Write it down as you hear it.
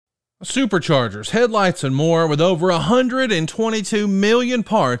Superchargers, headlights, and more. With over 122 million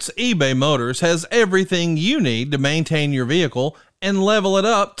parts, eBay Motors has everything you need to maintain your vehicle and level it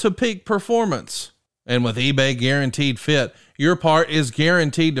up to peak performance. And with eBay Guaranteed Fit, your part is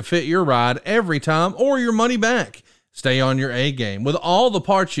guaranteed to fit your ride every time or your money back. Stay on your A game with all the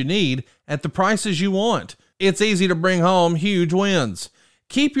parts you need at the prices you want. It's easy to bring home huge wins.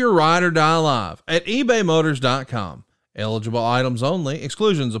 Keep your ride or die alive at ebaymotors.com. Eligible items only.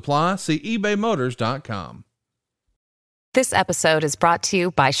 Exclusions apply. See ebaymotors.com. This episode is brought to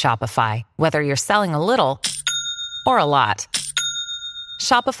you by Shopify. Whether you're selling a little or a lot,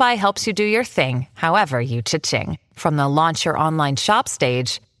 Shopify helps you do your thing, however you cha-ching. From the launch your online shop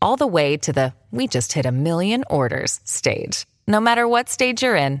stage, all the way to the we just hit 1 million orders stage. No matter what stage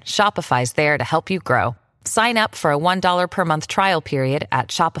you're in, Shopify's there to help you grow. Sign up for a $1 per month trial period at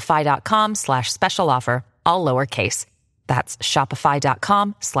shopify.com/special offer, all lowercase. That's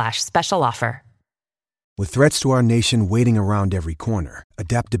shopify.com/special offer. With threats to our nation waiting around every corner,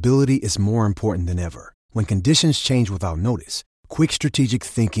 adaptability is more important than ever. When conditions change without notice, quick strategic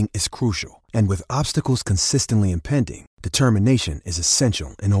thinking is crucial. And with obstacles consistently impending, determination is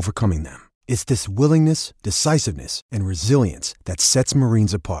essential in overcoming them. It's this willingness, decisiveness, and resilience that sets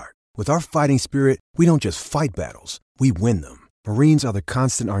Marines apart. With our fighting spirit, we don't just fight battles, we win them. Marines are the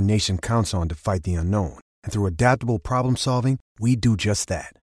constant our nation counts on to fight the unknown. And through adaptable problem solving, we do just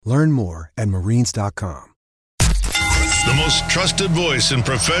that. Learn more at Marines.com. The most trusted voice in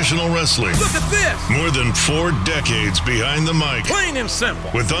professional wrestling. Look at this! More than 4 decades behind the mic. Plain and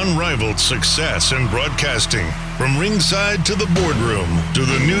simple. With unrivaled success in broadcasting. From ringside to the boardroom to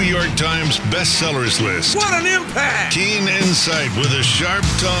the New York Times bestsellers list. What an impact! Keen insight with a sharp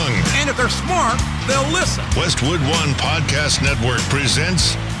tongue. And if they're smart, they'll listen. Westwood One Podcast Network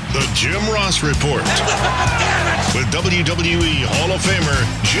presents The Jim Ross Report. With WWE Hall of Famer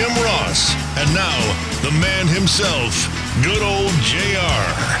Jim Ross. And now, the man himself, good old JR.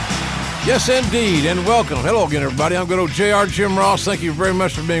 Yes, indeed, and welcome. Hello again, everybody. I'm good old JR, Jim Ross. Thank you very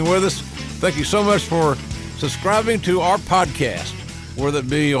much for being with us. Thank you so much for subscribing to our podcast, whether it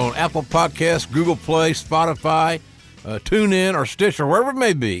be on Apple Podcasts, Google Play, Spotify, TuneIn, or Stitcher, wherever it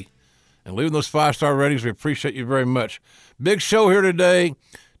may be, and leaving those 5-star ratings. We appreciate you very much. Big show here today.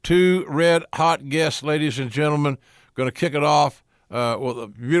 2 red-hot guests, ladies and gentlemen. Going to kick it off with a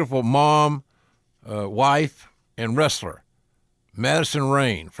beautiful mom, wife, and wrestler. Madison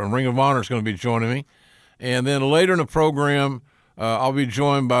Rayne from Ring of Honor is going to be joining me. And then later in the program, I'll be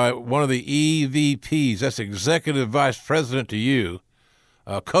joined by one of the EVPs. That's Executive Vice President to you,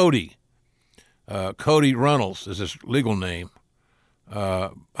 Cody. Cody Runnels is his legal name.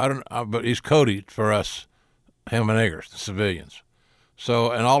 But he's Cody for us ham and eggers, the civilians.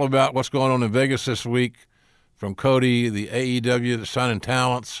 So, and all about what's going on in Vegas this week from Cody, the AEW, the signing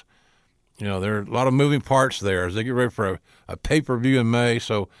talents. You know, there are a lot of moving parts there as they get ready for a pay-per-view in May.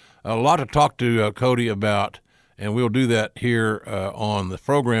 So a lot to talk to Cody about, and we'll do that here on the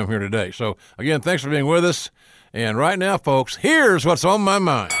program here today. So, again, thanks for being with us. And right now, folks, here's what's on my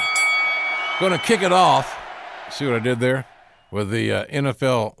mind. Going to kick it off, see what I did there, with the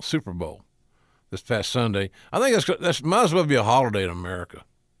NFL Super Bowl this past Sunday. I think that's might as well be a holiday in America.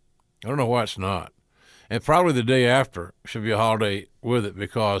 I don't know why it's not. And probably the day after should be a holiday with it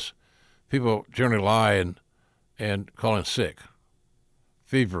because people generally lie and call in sick,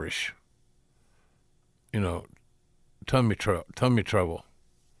 feverish, tummy trouble.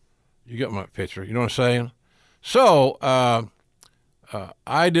 You got my picture. You know what I'm saying? So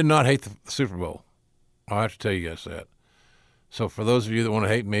I did not hate the Super Bowl. I have to tell you guys that. So for those of you that want to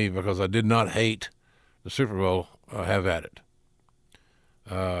hate me because I did not hate the Super Bowl, have at it.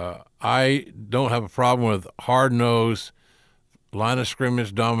 I don't have a problem with hard-nosed, line of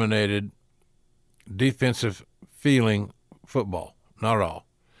scrimmage dominated, defensive feeling football. Not at all.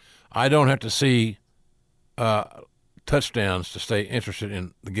 I don't have to see touchdowns to stay interested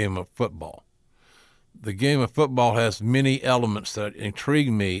in the game of football. The game of football has many elements that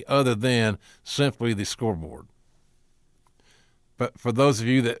intrigue me other than simply the scoreboard. But for those of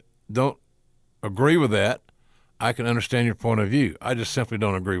you that don't agree with that, I can understand your point of view. I just simply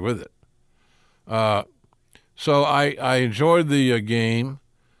don't agree with it. So I enjoyed the game.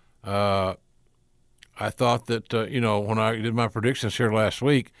 I thought that, when I did my predictions here last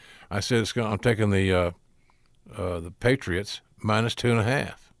week, I said I'm taking the Patriots minus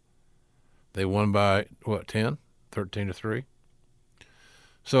 2.5. They won by, 10? 13-3?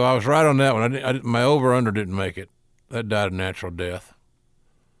 So I was right on that one. My over-under didn't make it. That died a natural death.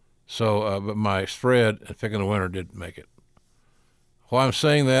 So, but my spread and picking the winner did make it. Why I'm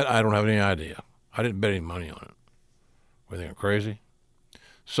saying that, I don't have any idea. I didn't bet any money on it. What, you think I'm crazy?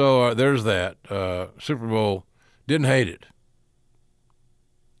 So there's that. Super Bowl, didn't hate it.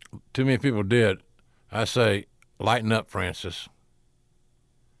 Too many people did. I say, lighten up, Francis.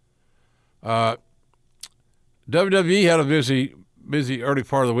 WWE had a busy early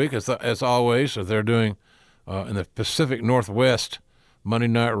part of the week, as always, as they're doing in the Pacific Northwest Monday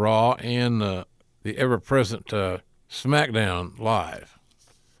Night Raw and the ever-present SmackDown Live.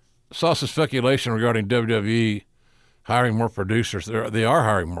 Saw some speculation regarding WWE hiring more producers. They are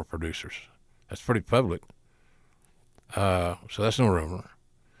hiring more producers. That's pretty public. So that's no rumor.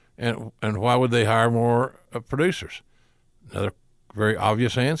 And why would they hire more producers? Another very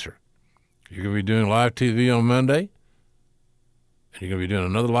obvious answer. You're going to be doing live TV on Monday, and you're going to be doing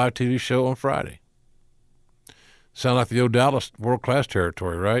another live TV show on Friday. Sound like the old Dallas world-class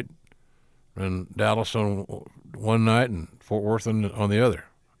territory, right? And Dallas on one night and Fort Worth on the other.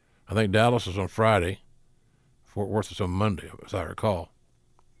 I think Dallas is on Friday. Fort Worth is on Monday, as I recall.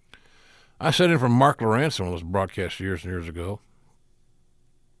 I sat in for Mark Lawrence on those broadcasts years and years ago.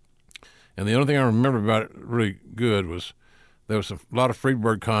 And the only thing I remember about it really good was there was a lot of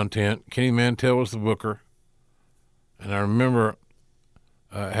Freebird content. Kenny Mantell was the booker. And I remember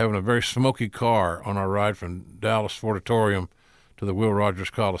having a very smoky car on our ride from Dallas Sportatorium to the Will Rogers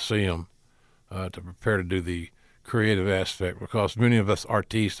Coliseum to prepare to do the creative aspect, because many of us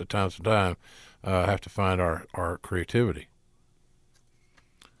artistes at times to time have to find our creativity.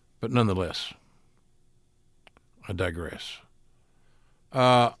 But nonetheless, I digress.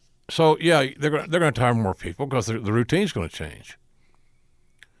 So yeah, they're going to hire more people because the routine's going to change.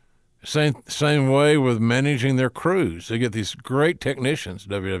 Same way with managing their crews. They get these great technicians,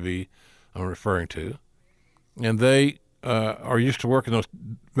 WWE I'm referring to, and they are used to working those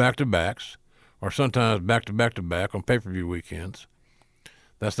back-to-backs, or sometimes back-to-back-to-back on pay-per-view weekends.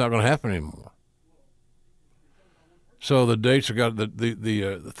 That's not going to happen anymore. So the dates are got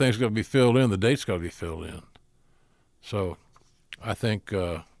the things got to be filled in. The dates got to be filled in. So I think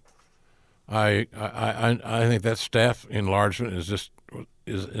I think that staff enlargement is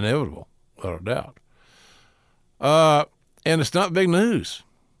inevitable, without a doubt. And it's not big news.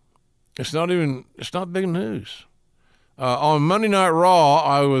 It's not big news. On Monday Night Raw,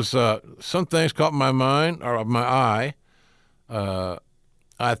 I was some things caught my mind or my eye. I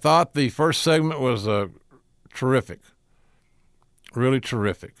thought the first segment was terrific, really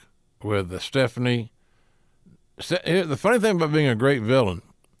terrific, with Stephanie. The funny thing about being a great villain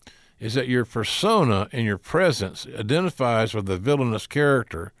is that your persona and your presence identifies with the villainous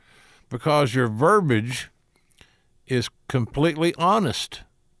character because your verbiage is completely honest.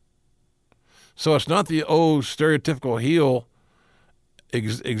 So it's not the old stereotypical heel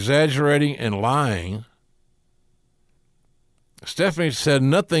exaggerating and lying. Stephanie said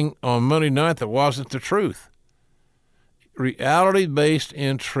nothing on Monday night that wasn't the truth. Reality-based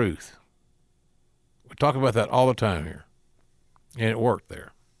in truth. We talk about that all the time here, and it worked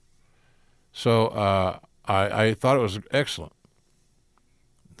there. So I thought it was excellent.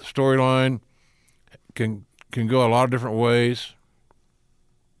 The storyline can go a lot of different ways.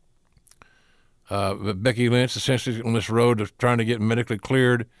 But Becky Lynch essentially on this road of trying to get medically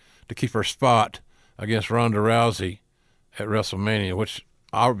cleared to keep her spot against Ronda Rousey at WrestleMania, which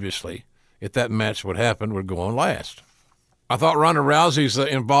obviously, if that match would happen, would go on last. I thought Ronda Rousey's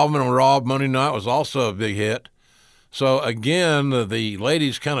involvement on Raw Monday night was also a big hit. So again, the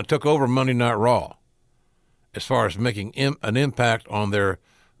ladies kind of took over Monday Night Raw as far as making an impact on their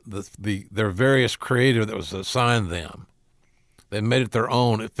various creative that was assigned them. They made it their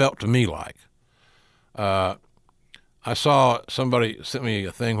own. It felt to me like. I saw somebody sent me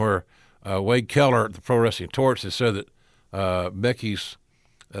a thing where Wade Keller at the Pro Wrestling Torch has said that Becky's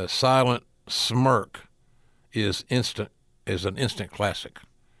silent smirk is an instant classic.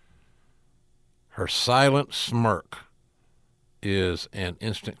 Her silent smirk is an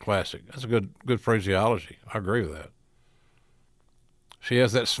instant classic. That's a good phraseology. I agree with that. She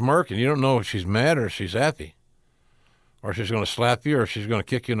has that smirk, and you don't know if she's mad or if she's happy, or if she's going to slap you or if she's going to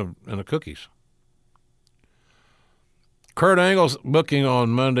kick you in the cookies. Kurt Angle's booking on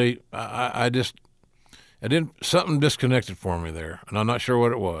Monday, something disconnected for me there, and I'm not sure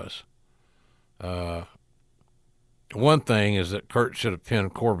what it was. One thing is that Kurt should have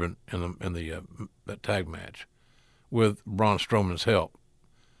pinned Corbin in that tag match with Braun Strowman's help.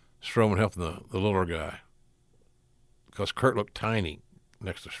 Strowman helping the littler guy, because Kurt looked tiny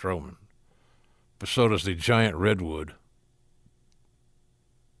next to Strowman, but so does the giant redwood.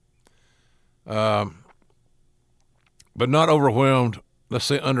 But not overwhelmed, let's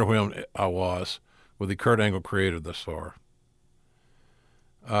say underwhelmed I was with the Kurt Angle created thus far.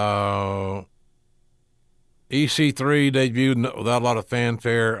 EC3 debuted without a lot of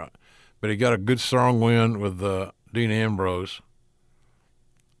fanfare, but he got a good strong win with Dean Ambrose.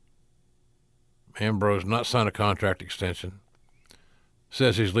 Ambrose not signed a contract extension.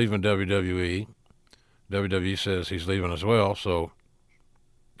 Says he's leaving WWE. WWE says he's leaving as well, so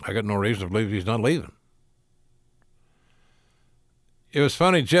I got no reason to believe he's not leaving. It was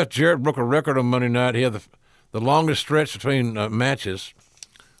funny, Jeff Jarrett broke a record on Monday night. He had the longest stretch between matches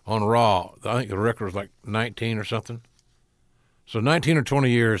on Raw. I think the record was like 19 or something. So 19 or 20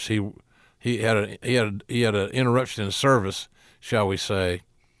 years he had an interruption in service, shall we say,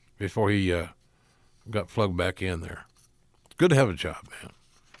 before he got plugged back in there. Good to have a job, man.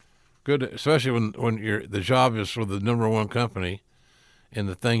 Good, especially when the job is for the number one company and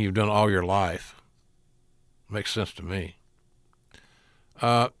the thing you've done all your life. Makes sense to me.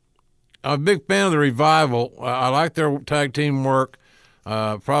 I'm a big fan of the Revival. I like their tag team work.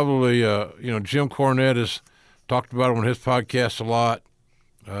 Probably, Jim Cornette has talked about it on his podcast a lot,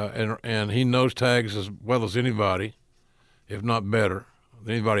 and he knows tags as well as anybody, if not better,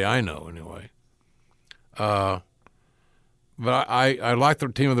 than anybody I know anyway. But I like the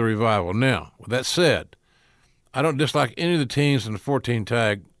team of the Revival. Now, with that said, I don't dislike any of the teams in the 14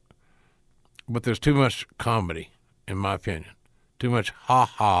 tag, but there's too much comedy, in my opinion. Too much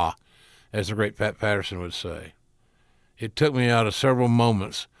ha-ha, as the great Pat Patterson would say. It took me out of several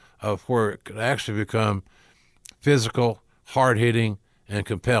moments of where it could actually become physical, hard-hitting, and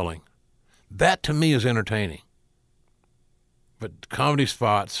compelling. That, to me, is entertaining. But comedy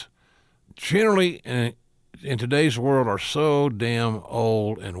spots, generally in today's world, are so damn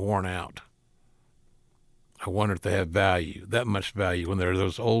old and worn out. I wonder if they have value, that much value, when they're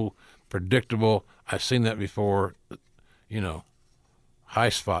those old, predictable, I've seen that before, high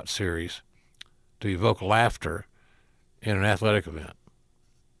spot series to evoke laughter in an athletic event.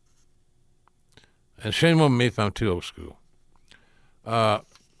 And shame on me if I'm too old school.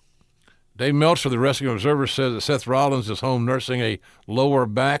 Dave Meltzer, the Wrestling Observer, says that Seth Rollins is home nursing a lower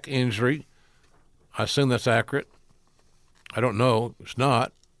back injury. I assume that's accurate. I don't know. It's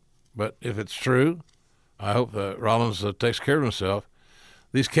not. But if it's true, I hope that Rollins takes care of himself.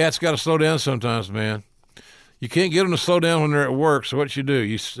 These cats got to slow down sometimes, man. You can't get them to slow down when they're at work, so what you do,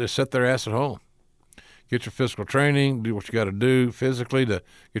 you set their ass at home. Get your physical training, do what you got to do physically to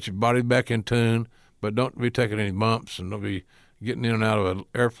get your body back in tune, but don't be taking any bumps and don't be getting in and out of an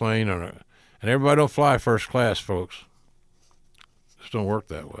airplane. And everybody don't fly first class, folks. Just don't work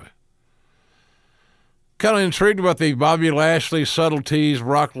that way. Kind of intrigued about the Bobby Lashley subtleties,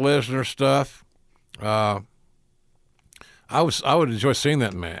 Brock Lesnar stuff. I would enjoy seeing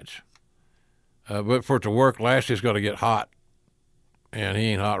that match. But for it to work, Lashley's got to get hot, and he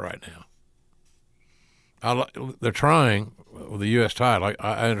ain't hot right now. They're trying with the U.S. title.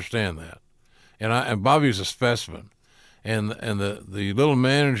 I understand that, and Bobby's a specimen, and the little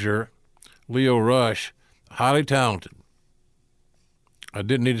manager, Leo Rush, highly talented. I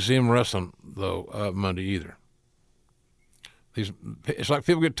didn't need to see him wrestling though Monday either. It's like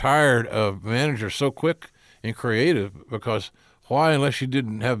people get tired of managers so quick and creative because why, unless you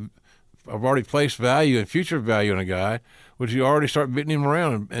didn't have I've already placed value and future value in a guy, would you already start beating him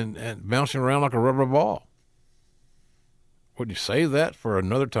around and bouncing around like a rubber ball? Would you save that for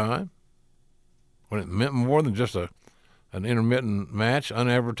another time when it meant more than just an intermittent match,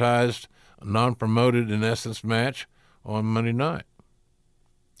 unadvertised, non-promoted, in essence, match on Monday night?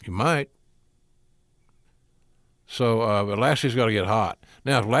 You might. So, but Lashley's got to get hot.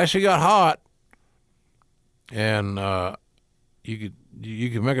 Now, if Lashley got hot and you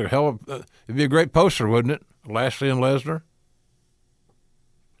could make it a hell of it'd be a great poster, wouldn't it? Lashley and Lesnar.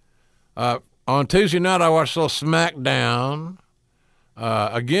 On Tuesday night, I watched a little SmackDown.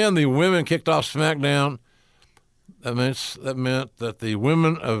 Again, the women kicked off SmackDown. That meant that the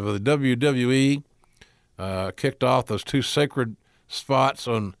women of the WWE kicked off those two sacred spots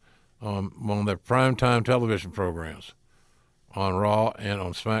on their primetime television programs on Raw and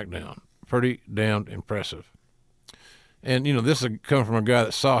on SmackDown. Pretty damned impressive. And, this has come from a guy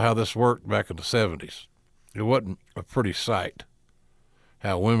that saw how this worked back in the 70s. It wasn't a pretty sight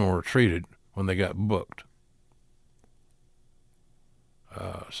how women were treated when they got booked.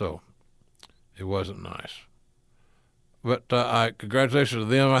 So it wasn't nice. But congratulations to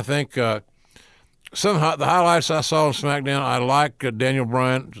them. I think somehow the highlights I saw on SmackDown, I like Daniel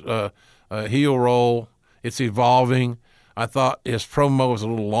Bryan's heel role. It's evolving. I thought his promo was a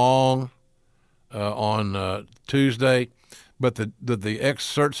little long on Tuesday, but the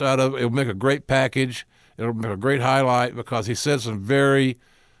excerpts out of it will make a great package. It'll make a great highlight because he said some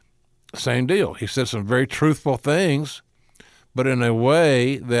same deal. He said some very truthful things, but in a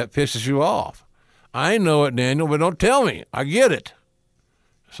way that pisses you off. I know it, Daniel, but don't tell me. I get it.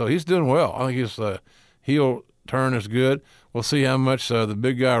 So he's doing well. I think his heel turn is good. We'll see how much the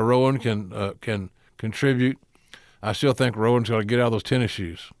big guy Rowan can contribute. I still think Rowan's going to get out of those tennis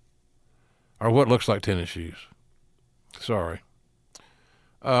shoes, or what looks like tennis shoes. Sorry.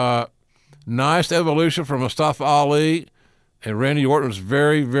 Nice evolution from Mustafa Ali, and Randy Orton was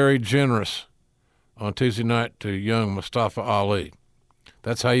very, very generous on Tuesday night to young Mustafa Ali.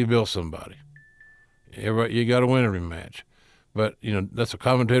 That's how you build somebody. You got to win every match. But, that's a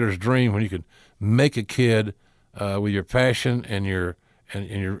commentator's dream when you can make a kid with your passion and your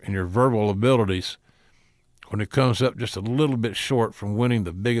verbal abilities when it comes up just a little bit short from winning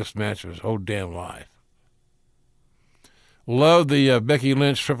the biggest match of his whole damn life. Love the Becky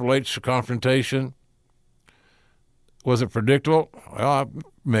Lynch Triple H confrontation. Was it predictable? Well,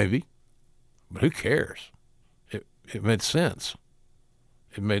 maybe. But who cares? It made sense.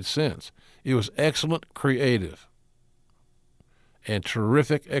 It made sense. It was excellent creative and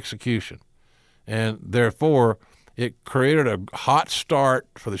terrific execution. And therefore, it created a hot start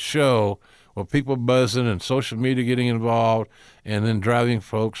for the show with people buzzing and social media getting involved and then driving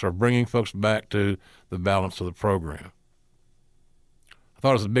folks or bringing folks back to the balance of the program. I thought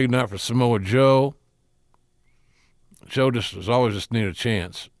it was a big night for Samoa Joe. Joe just always needed a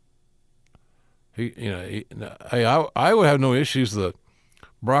chance. I would have no issues with the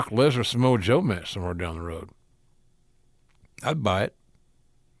Brock Lesnar Samoa Joe match somewhere down the road. I'd buy it.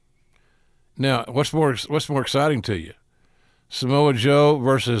 Now, what's more exciting to you? Samoa Joe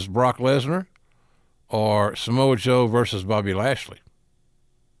versus Brock Lesnar or Samoa Joe versus Bobby Lashley?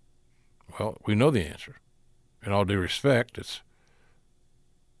 Well, we know the answer. In all due respect,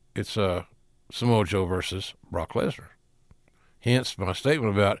 it's Samoa Joe versus Brock Lesnar. Hence my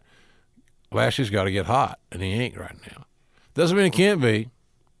statement about Lashley's got to get hot, and he ain't right now. Doesn't mean he can't be.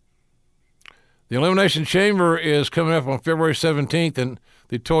 The Elimination Chamber is coming up on February 17th in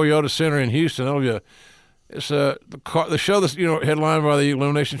the Toyota Center in Houston. That'll be the show that's headlined by the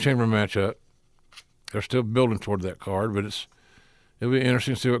Elimination Chamber matchup. They're still building toward that card, but it'll be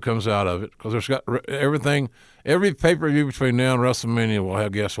interesting to see what comes out of it because there's got everything. Every pay-per-view between now and WrestleMania will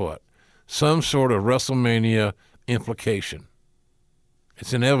have, guess what? Some sort of WrestleMania implication.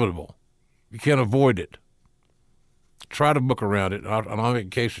 It's inevitable. You can't avoid it. Try to book around it, and I'll make a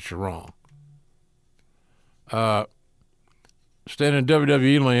case that you're wrong. Staying in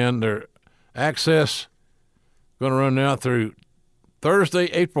WWE land, their access going to run now through Thursday,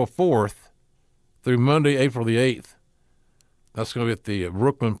 April 4th through Monday, April the 8th. That's going to be at the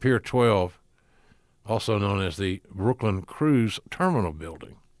Brooklyn Pier 12, also known as the Brooklyn Cruise Terminal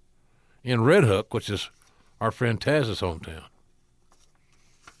Building in Red Hook, which is our friend Taz's hometown.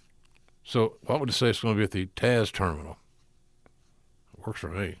 So what would you say it's going to be at the Taz Terminal? Works for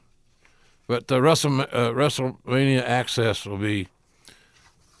me. But WrestleMania access it'll be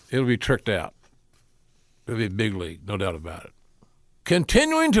tricked out. It'll be big league, no doubt about it.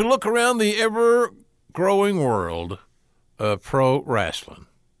 Continuing to look around the ever-growing world of pro wrestling.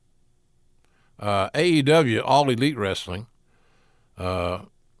 AEW, All Elite Wrestling,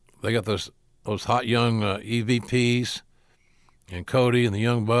 they got those hot young EVPs and Cody and the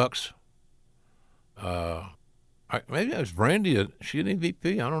Young Bucks. Maybe it was Brandy. Is she an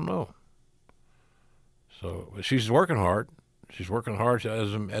EVP? I don't know. So she's working hard. She's working hard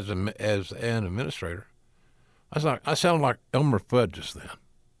as an administrator. I sound like Elmer Fudd just then.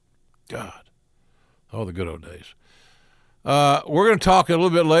 God, oh, the good old days. We're going to talk a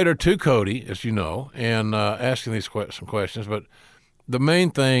little bit later to Cody, as you know, and asking some questions. But the main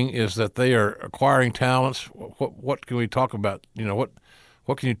thing is that they are acquiring talents. What can we talk about?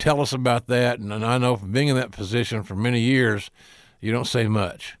 What can you tell us about that? And I know from being in that position for many years, you don't say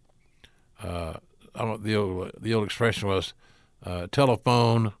much. The old expression was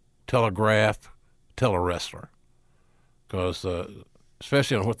telephone, telegraph, tell a wrestler. Because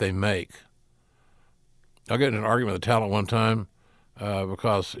especially on what they make. I got in an argument with a talent one time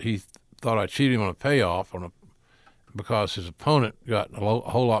because he thought I cheated him on a payoff because his opponent got a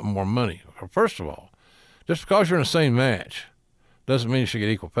whole lot more money. First of all, just because you're in the same match doesn't mean you should get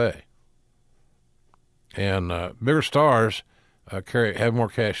equal pay. And bigger stars have more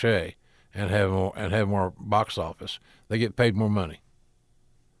cachet and have more box office. They get paid more money.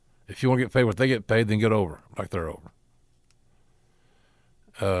 If you want to get paid what they get paid, then get over like they're over.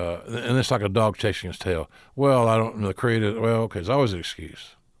 And it's like a dog chasing its tail. Well, I don't know the creative. Well, okay, there's always an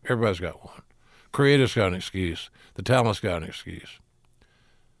excuse. Everybody's got one. Creative's got an excuse. The talent's got an excuse.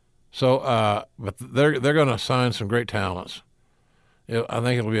 So, but they're going to sign some great talents. I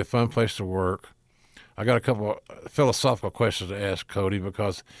think it'll be a fun place to work. I got a couple of philosophical questions to ask Cody,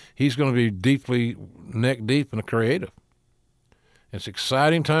 because he's going to be deeply neck deep in the creative. It's an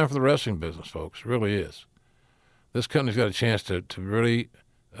exciting time for the wrestling business, folks. It really is. This company's got a chance to really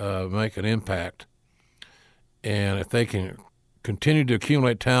make an impact. And if they can continue to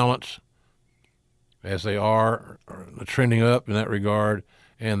accumulate talents as they are trending up in that regard,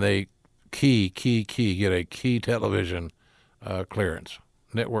 and they get a key television clearance,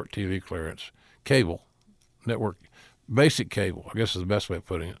 network TV clearance, cable, network, basic cable, I guess is the best way of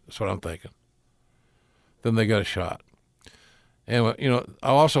putting it. That's what I'm thinking. Then they got a shot. And, you know, I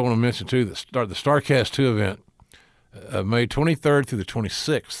also want to mention, too, the StarCast 2 event, May 23rd through the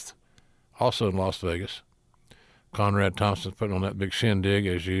 26th, also in Las Vegas. Conrad Thompson's putting on that big shindig,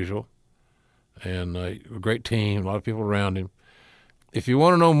 as usual. And a great team, a lot of people around him. If you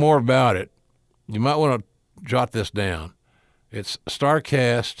want to know more about it, you might want to jot this down. It's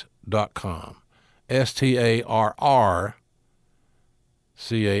starcast.com. StarrCast.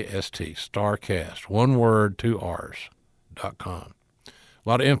 StarCast. One word, 2 R's.com. A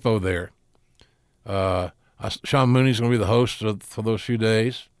lot of info there. Sean Mooney's going to be the host for those few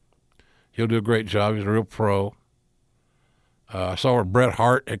days. He'll do a great job. He's a real pro. I saw where Bret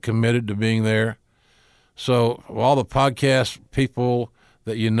Hart had committed to being there. So all the podcast people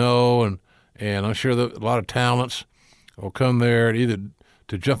that you know, and I'm sure that a lot of talents will come there either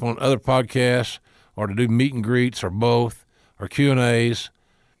to jump on other podcasts or to do meet and greets or both or Q&As.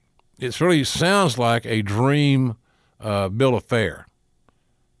 It really sounds like a dream bill of fare.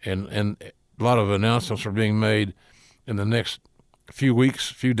 And a lot of announcements are being made in the next few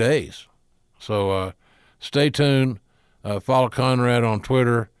weeks, few days. So stay tuned. Follow Conrad on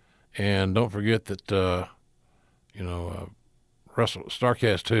Twitter, and don't forget that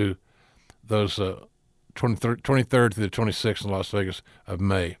StarCast 2, those 23rd through the 26th in Las Vegas of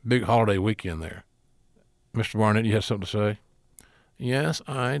May. Big holiday weekend there. Mr. Barnett, you have something to say? Yes,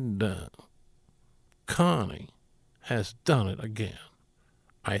 I do. Connie has done it again.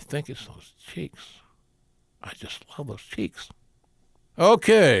 I think it's those cheeks. I just love those cheeks.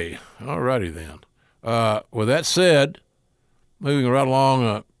 Okay, all righty then. With that said, moving right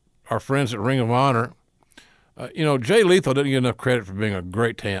along, our friends at Ring of Honor. Jay Lethal didn't get enough credit for being a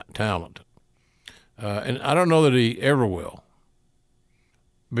great talent. And I don't know that he ever will,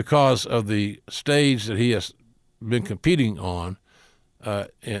 because of the stage that he has been competing on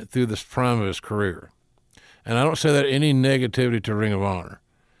through this prime of his career. And I don't say that any negativity to Ring of Honor.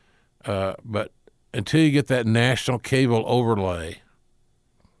 But until you get that national cable overlay,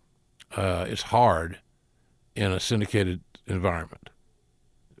 it's hard in a syndicated environment,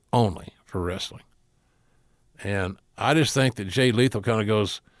 only for wrestling. And I just think that Jay Lethal kind of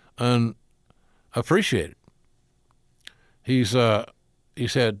goes unappreciated. He's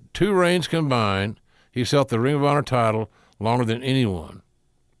had 2 reigns combined. He's held the Ring of Honor title longer than anyone,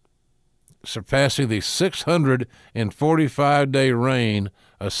 surpassing the 645-day reign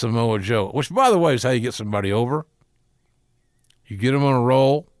of Samoa Joe, which, by the way, is how you get somebody over. You get them on a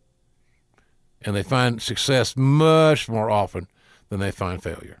roll, and they find success much more often than they find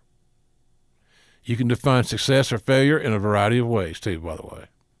failure. You can define success or failure in a variety of ways, too, by the way.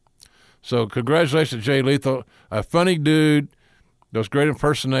 So congratulations to Jay Lethal, a funny dude, those great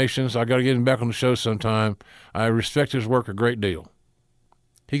impersonations. I got to get him back on the show sometime. I respect his work a great deal.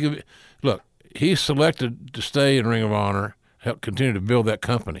 He's selected to stay in Ring of Honor, help continue to build that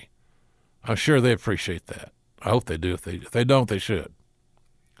company. I'm sure they appreciate that. I hope they do. If they don't, they should.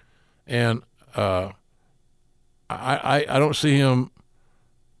 And I don't see him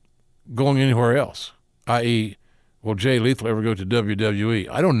going anywhere else, i.e., will Jay Lethal ever go to WWE?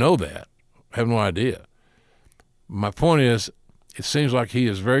 I don't know that. I have no idea. My point is, it seems like he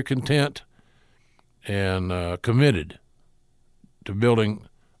is very content and committed to building,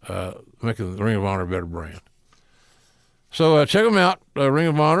 making the Ring of Honor a better brand. So check them out, Ring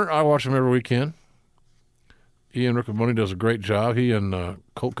of Honor. I watch them every weekend. Ian Riccoboni does a great job. He and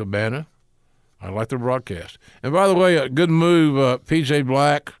Colt Cabana. I like their broadcast. And by the way, a good move, P.J.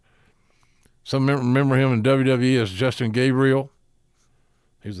 Black. Some remember him in WWE as Justin Gabriel.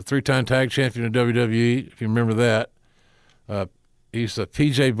 He's a 3-time tag champion in WWE, if you remember that. He's a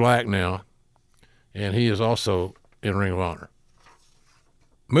P.J. Black now, and he is also in Ring of Honor.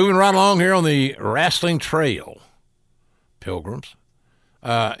 Moving right along here on the wrestling trail, Pilgrims.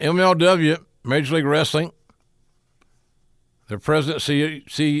 MLW, Major League Wrestling. Their president,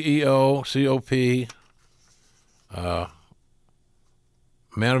 CEO, COP,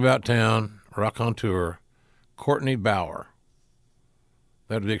 Man About Town, Rock on Tour, Courtney Bauer.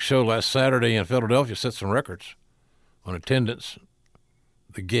 They had a big show last Saturday in Philadelphia, set some records on attendance,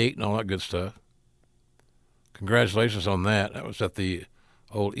 the gate, and all that good stuff. congratulations on that. That was at the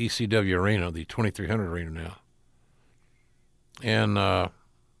old ECW Arena, the 2300 Arena now. And so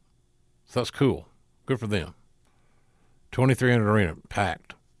that's cool. Good for them. 2300 Arena,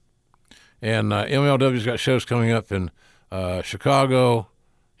 packed. And MLW's got shows coming up in Chicago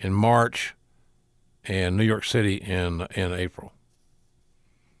in March and New York City in April.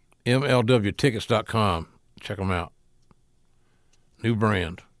 MLWtickets.com. Check them out. New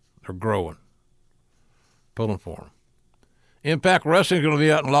brand. They're growing. Pulling for them. Impact Wrestling is going to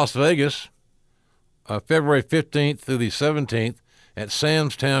be out in Las Vegas February 15th through the 17th at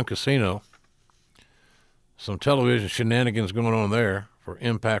Sam's Town Casino. Some television shenanigans going on there for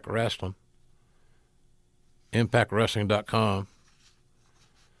Impact Wrestling. ImpactWrestling.com.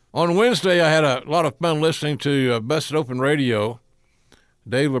 On Wednesday, I had a lot of fun listening to Busted Open Radio.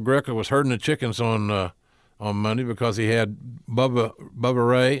 Dave LaGreca was herding the chickens on Monday because he had Bubba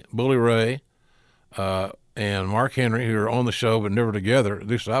Ray, Bully Ray, and Mark Henry, who are on the show but never together, at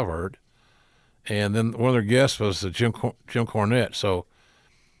least I've heard. And then one of their guests was Jim Cornette. So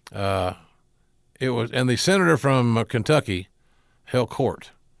it was, and the senator from Kentucky held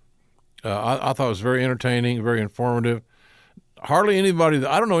court. I thought it was very entertaining, very informative. Hardly anybody,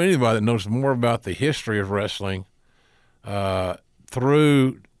 I don't know anybody that knows more about the history of wrestling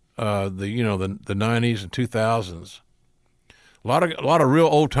through the 90s and 2000s. A lot of real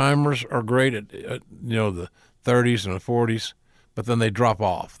old timers are great at the 30s and the 40s, but then they drop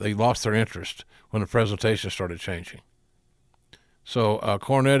off. They lost their interest when the presentation started changing. So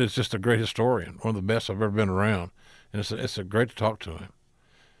Cornette is just a great historian, one of the best I've ever been around, and it's a great to talk to him.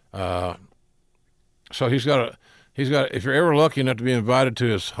 So he's got. If you're ever lucky enough to be invited to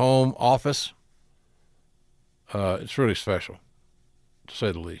his home office, it's really special, to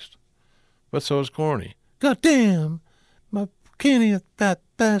say the least. But so is Corny. God damn, my Kenny, that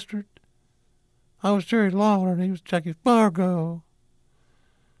bastard. I was Jerry Lawler and he was Jackie Fargo.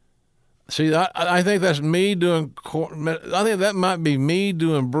 See, I think that's me doing. I think that might be me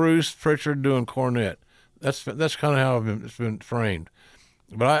doing Bruce, Pritchard doing Cornette. That's kind of how it's been framed.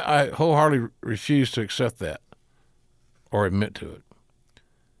 But I wholeheartedly refuse to accept that or admit to it.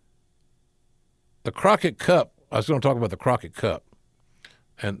 The Crockett Cup, I was going to talk about the Crockett Cup.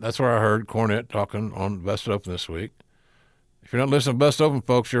 And that's where I heard Cornette talking on Busted Open this week. If you're not listening to Busted Open,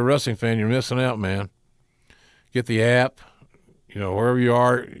 folks, you're a wrestling fan, you're missing out, man. Get the app. Wherever you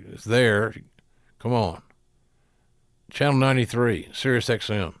are, it's there. Come on. Channel 93, Sirius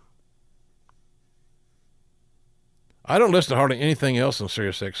XM. I don't listen to hardly anything else on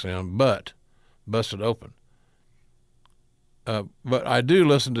Sirius XM but Busted Open. But I do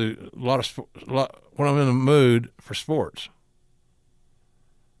listen to a lot when I'm in the mood for sports.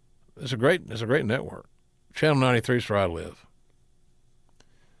 It's a great network. Channel 93 is where I live.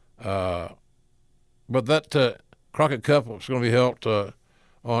 But that Crockett Cup is going to be held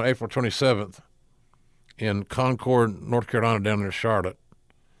on April 27th in Concord, North Carolina, down near Charlotte.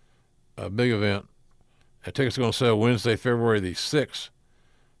 A big event. And tickets are going to sell Wednesday, February the 6th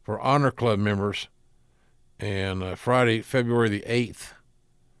for Honor Club members, and Friday, February the 8th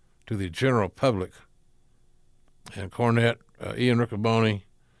to the general public. And Cornette, Ian Riccoboni,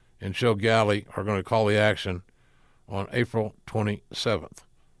 and Joe Galley are going to call the action on April 27th.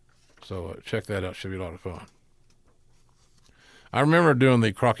 So check that out. Should be a lot of fun. I remember doing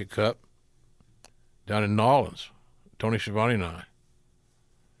the Crockett Cup down in New Orleans, Tony Schiavone and I.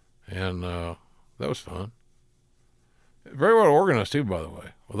 And that was fun. Very well organized, too, by the way.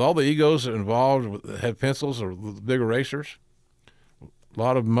 With all the egos involved that have pencils or the big erasers, a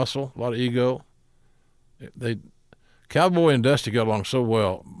lot of muscle, a lot of ego. Cowboy and Dusty got along so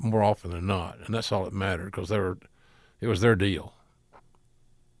well more often than not, and that's all that mattered because it was their deal,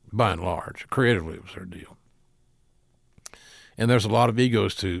 by and large. Creatively, it was their deal. And there's a lot of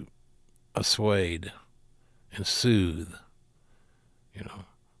egos to assuade and soothe,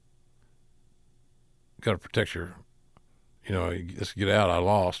 Got to protect your, just get out. I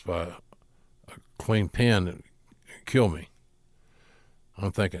lost by a clean pin that kill me.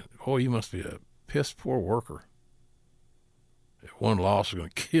 I'm thinking, oh, you must be a piss poor worker. If one loss is going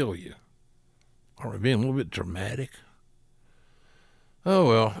to kill you. Aren't we being a little bit dramatic? Oh,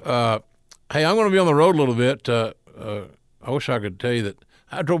 well. Hey, I'm going to be on the road a little bit. I wish I could tell you that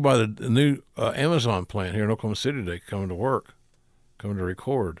I drove by the new Amazon plant here in Oklahoma City today, coming to work, coming to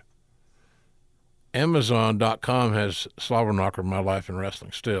record. Amazon.com has Slobber Knocker, My Life in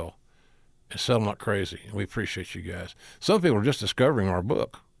Wrestling still. It's selling like crazy, and we appreciate you guys. Some people are just discovering our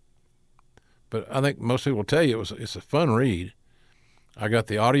book. But I think most people will tell you it's a fun read. I got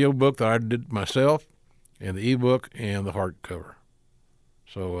the audio book that I did myself, and the ebook, and the hardcover.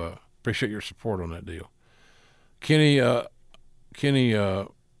 So appreciate your support on that deal. Kenny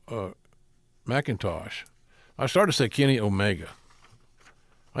McIntosh. I started to say Kenny Omega.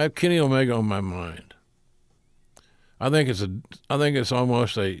 I have Kenny Omega on my mind. I think it's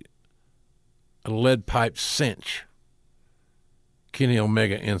almost a lead pipe cinch. Kenny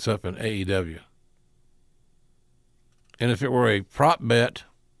Omega ends up in AEW. And if it were a prop bet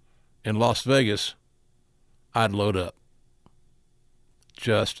in Las Vegas, I'd load up.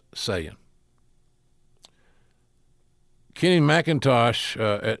 Just saying. Kenny McIntosh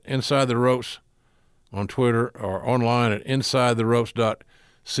at Inside the Ropes on Twitter or online at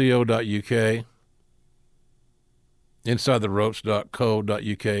insidetheropes.co.uk,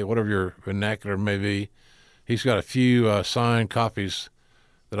 insidetheropes.co.uk, whatever your vernacular may be. He's got a few signed copies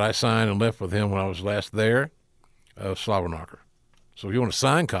that I signed and left with him when I was last there of Slobberknocker. So if you want a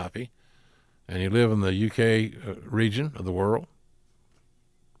signed copy and you live in the UK region of the world,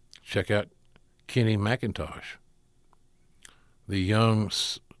 check out Kenny McIntosh, the young,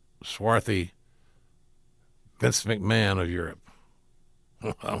 swarthy Vince McMahon of Europe.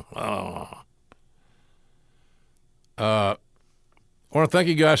 I want to thank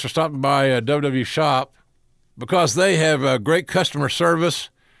you guys for stopping by WWE Shop because they have great customer service.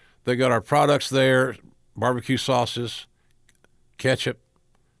 They got our products there, barbecue sauces, ketchup,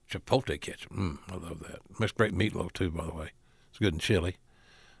 chipotle ketchup. I love that. Makes great meatloaf, too, by the way. It's good and chili.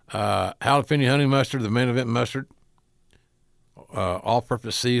 Jalapeno honey mustard, the main event mustard,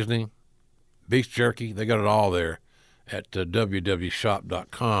 all-purpose seasoning, beef jerky. They got it all there at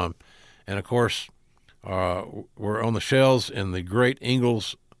www.shop.com. And, of course, we're on the shelves in the great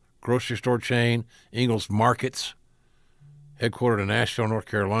Ingles grocery store chain, Ingles Markets, headquartered in Asheville, North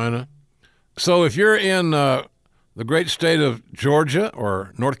Carolina. So if you're in the great state of Georgia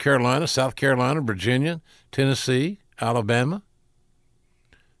or North Carolina, South Carolina, Virginia, Tennessee, Alabama,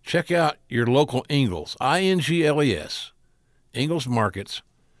 check out your local Ingles, INGLES, Ingles Markets,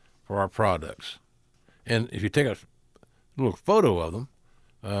 for our products. And if you take a little photo of them,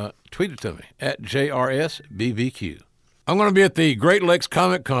 tweet it to me at JRSBBQ. I'm going to be at the Great Lakes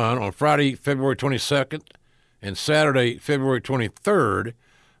Comic Con on Friday, February 22nd and Saturday, February 23rd.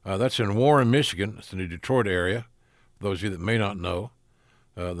 That's in Warren, Michigan. It's in the Detroit area, for those of you that may not know.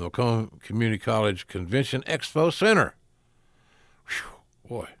 The Macomb Community College Convention Expo Center. Whew,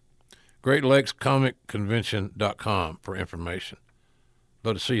 boy. GreatLakesComicConvention.com for information.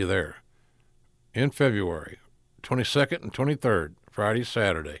 Love to see you there in February, 22nd and 23rd, Friday,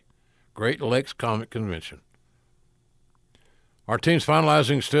 Saturday. Great Lakes Comic Convention. Our team's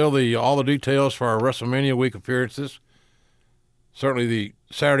finalizing still all the details for our WrestleMania week appearances. Certainly the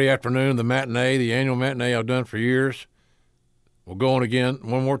Saturday afternoon, the matinee, the annual matinee I've done for years. We'll go on again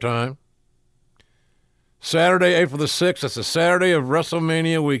one more time. Saturday, April the 6th, that's the Saturday of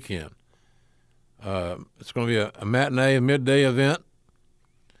WrestleMania weekend. It's going to be a matinee, a midday event.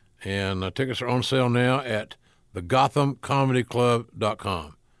 And tickets are on sale now at the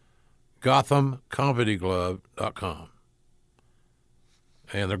GothamComedyClub.com. GothamComedyClub.com.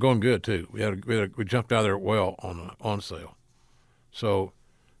 And they're going good, too. We jumped out there well on sale. So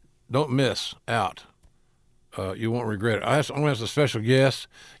don't miss out. You won't regret it. I'm going to have some special guests.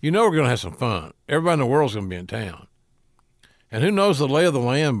 You know we're going to have some fun. Everybody in the world's going to be in town. And who knows the lay of the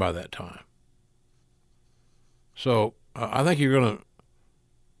land by that time. So I think you're going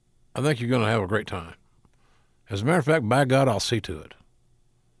to have a great time. As a matter of fact, by God, I'll see to it.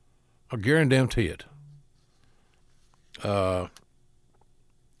 I'll guarantee it.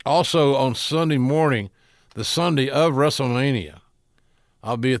 Also on Sunday morning, the Sunday of WrestleMania,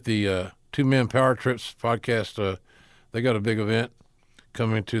 I'll be at the Two Men Power Trips podcast. They got a big event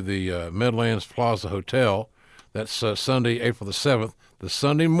coming to the Meadowlands Plaza Hotel. That's Sunday, April the 7th, the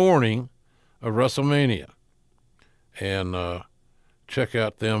Sunday morning of WrestleMania. And check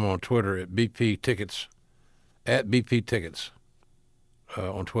out them on Twitter at BP Tickets, at BP Tickets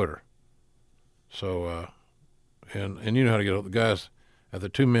on Twitter. So, and you know how to get the guys at the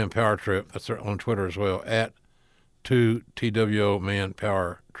Two Men Power Trip. That's on Twitter as well, at 2TWO Man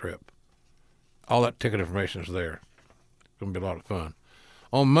Power Trip. All that ticket information is there. It's going to be a lot of fun.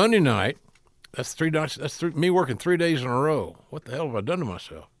 On Monday night, that's me working 3 days in a row. What the hell have I done to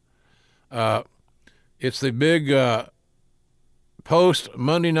myself? It's the big post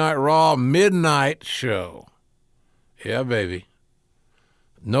Monday Night Raw midnight show. Yeah, baby.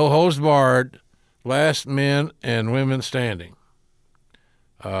 No holds barred, last men and women standing.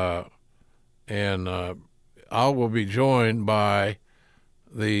 And I will be joined by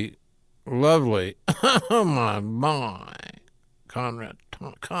the lovely, oh my, Conrad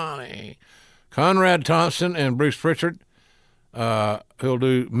Thompson and Bruce Pritchard. He'll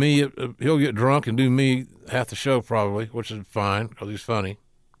do me. He'll get drunk and do me half the show probably, which is fine because he's funny.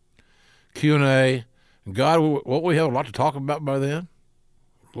 Q&A. God, won't we have a lot to talk about by then?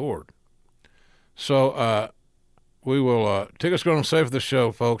 Lord. So we will tickets going on sale for the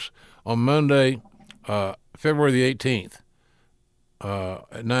show, folks, on Monday, February the 18th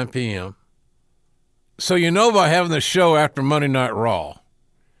at 9 p.m. So you know by having the show after Monday Night Raw,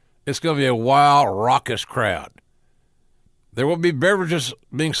 it's going to be a wild, raucous crowd. There will be beverages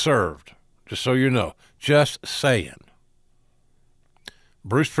being served, just so you know. Just saying.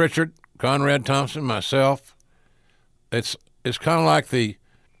 Bruce Pritchard, Conrad Thompson, myself. It's kind of like the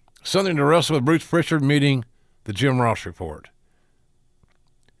Something to Wrestle with Bruce Pritchard meeting the Jim Ross Report.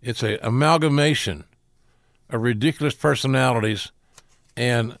 It's an amalgamation of ridiculous personalities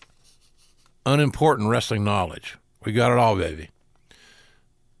and unimportant wrestling knowledge. We got it all, baby.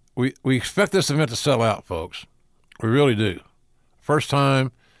 We expect this event to sell out, folks. We really do. First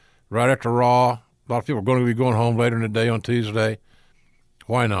time, right after Raw. A lot of people are going to be going home later in the day on Tuesday.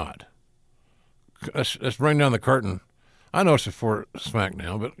 Why not? Let's bring down the curtain. I know it's before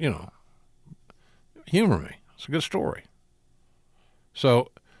SmackDown, but, humor me. It's a good story.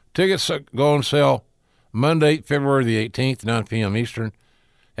 So tickets go on sale Monday, February the 18th, 9 p.m. Eastern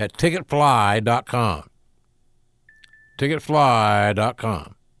at ticketfly.com.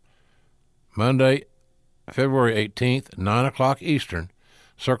 Ticketfly.com. Monday, February 18th, 9 o'clock Eastern.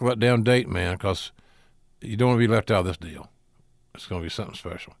 Circle that down date, man, because you don't want to be left out of this deal. It's going to be something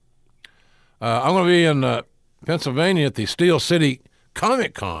special. I'm going to be in Pennsylvania at the Steel City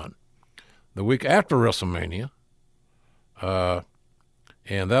Comic Con the week after WrestleMania. And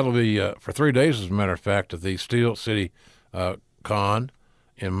that'll be for 3 days, as a matter of fact, at the Steel City Con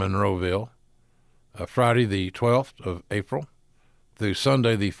in Monroeville. Friday the 12th of April through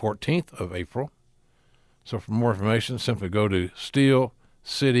Sunday the 14th of April. So for more information, simply go to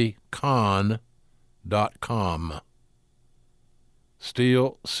steelcitycon.com.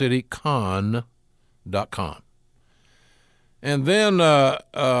 steelcitycon.com. And then I'm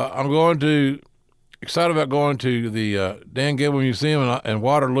excited about going to the Dan Gable Museum in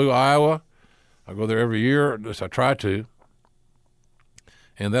Waterloo, Iowa. I go there every year, at least I try to.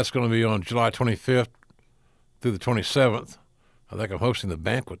 And that's going to be on July 25th through the 27th. I think I'm hosting the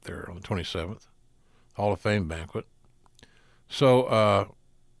banquet there on the 27th, Hall of Fame banquet. So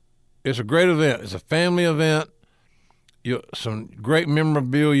it's a great event. It's a family event. Some great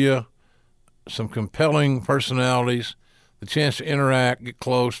memorabilia, some compelling personalities, the chance to interact, get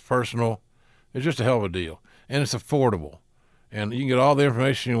close, personal. It's just a hell of a deal. And it's affordable. And you can get all the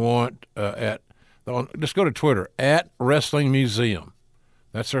information you want just go to Twitter, @WrestlingMuseum.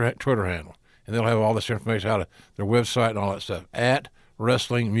 That's their Twitter handle. And they'll have all this information out of their website and all that stuff,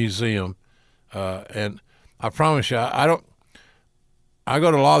 @WrestlingMuseum. And I promise you, I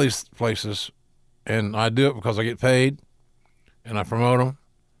go to a lot of these places, and I do it because I get paid, and I promote them,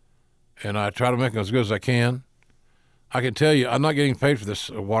 and I try to make them as good as I can. I can tell you, I'm not getting paid for this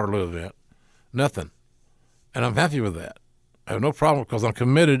Waterloo event. Nothing. And I'm happy with that. I have no problem because I'm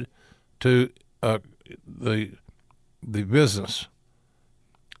committed to the business.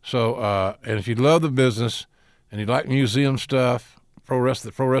 So, and if you love the business and you like museum stuff, the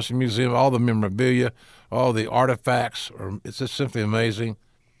Pro Wrestling Museum, all the memorabilia, all the artifacts, it's just simply amazing.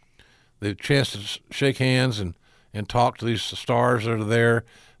 The chance to shake hands and talk to these stars that are there,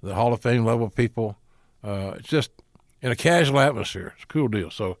 the Hall of Fame level people. It's just in a casual atmosphere. It's a cool deal.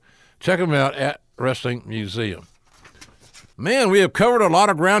 So check them out at Wrestling Museum. Man, we have covered a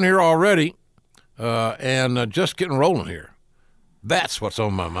lot of ground here already, and just getting rolling here. That's what's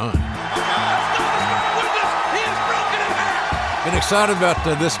on my mind. Been excited about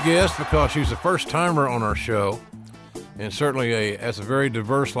this guest because she's a first-timer on our show, and certainly has a very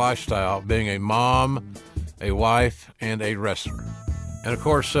diverse lifestyle, being a mom, a wife, and a wrestler. And, of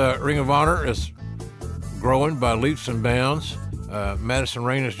course, Ring of Honor is growing by leaps and bounds. Madison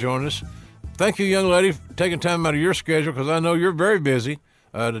Rayne has joined us. Thank you, young lady, for taking time out of your schedule, because I know you're very busy,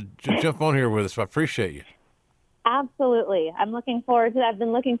 to jump on here with us. I appreciate you. Absolutely. I've been looking forward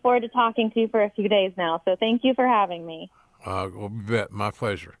to talking to you for a few days now, so thank you for having me. Well, bet. My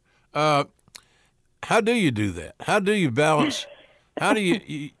pleasure. How do you do that? How do you balance? How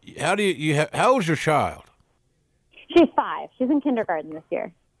old's your child? She's 5. She's in kindergarten this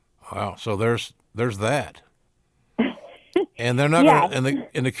year. Wow. So there's that. And they're not Yes. going to,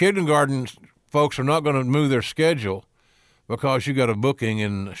 and the kindergarten folks are not going to move their schedule because you got a booking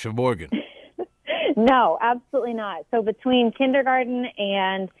in Sheboygan. No, absolutely not. So between kindergarten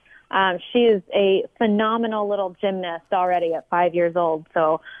and she is a phenomenal little gymnast already at 5 years old.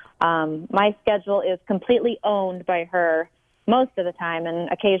 So my schedule is completely owned by her most of the time, and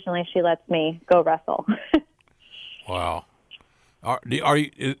occasionally she lets me go wrestle. Wow.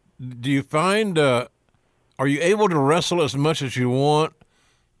 Do you find are you able to wrestle as much as you want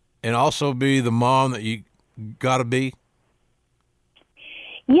and also be the mom that you got to be?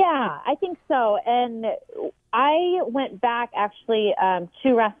 Yeah, I think so. And I went back actually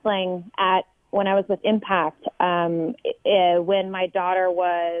to wrestling when I was with Impact when my daughter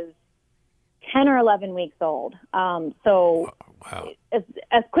was 10 or 11 weeks old. So wow.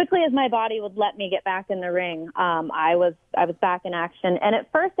 as quickly as my body would let me get back in the ring, I was back in action. And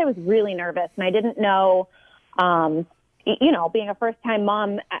at first I was really nervous, and I didn't know, being a first-time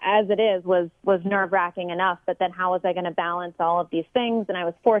mom as it is was nerve-wracking enough. But then how was I going to balance all of these things? And I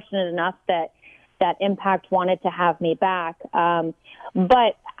was fortunate enough that Impact wanted to have me back.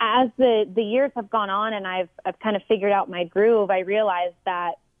 But as the years have gone on and I've kind of figured out my groove, I realized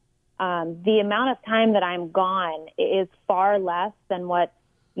that the amount of time that I'm gone is far less than what,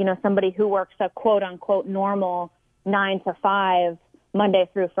 somebody who works a quote unquote normal 9 to 5 Monday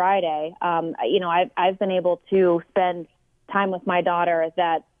through Friday. I've been able to spend time with my daughter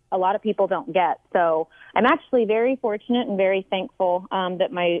that a lot of people don't get. So I'm actually very fortunate and very thankful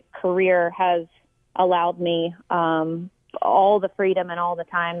that my career has allowed me all the freedom and all the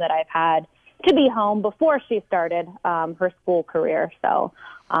time that I've had to be home before she started her school career. So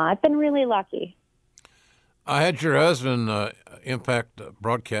I've been really lucky. I had your husband, Impact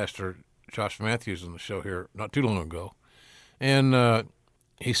broadcaster Josh Matthews, on the show here not too long ago. And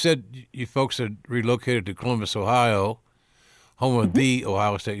he said you folks had relocated to Columbus, Ohio, home of the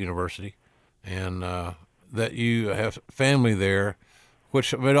Ohio State University, and that you have family there,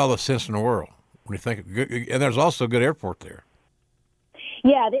 which made all the sense in the world when you think. And there's also a good airport there.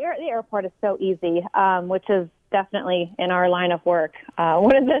 Yeah, the airport is so easy, which is definitely in our line of work.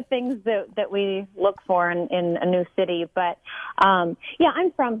 One of the things that we look for in a new city. But I'm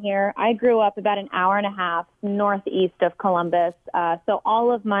from here. I grew up about an hour and a half northeast of Columbus. So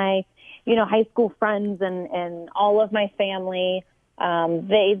all of my, high school friends and all of my family,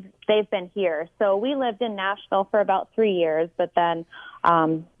 they've been here. So we lived in Nashville for about 3 years. But then,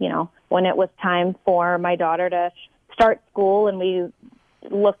 when it was time for my daughter to start school and we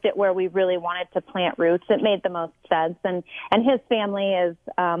looked at where we really wanted to plant roots, it made the most sense. And his family is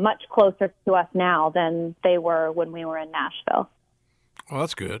much closer to us now than they were when we were in Nashville. Well,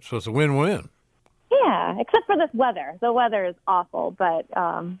 that's good. So it's a win-win. Yeah, except for this weather. The weather is awful, but,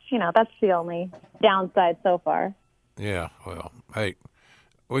 that's the only downside so far. Yeah, well, hey,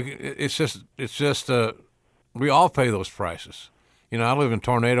 it's just we all pay those prices. I live in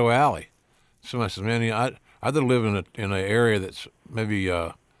Tornado Alley. Somebody says, man, I'd live in an area that's maybe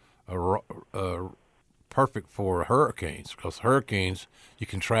perfect for hurricanes, because hurricanes, you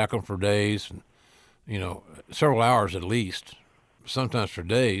can track them for days and, several hours at least, sometimes for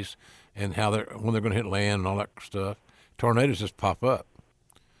days, and when they're going to hit land and all that stuff. Tornadoes just pop up.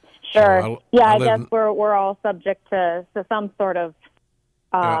 Sure. So I guess we're all subject to some sort of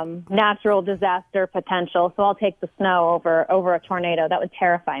natural disaster potential. So I'll take the snow over a tornado. That would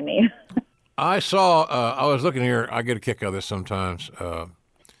terrify me. I saw. I was looking here. I get a kick out of this sometimes.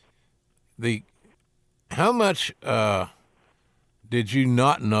 How much did you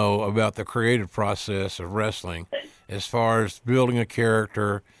not know about the creative process of wrestling, as far as building a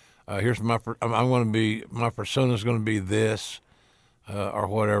character? My persona is going to be this, or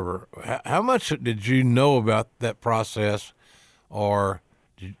whatever. How much did you know about that process, or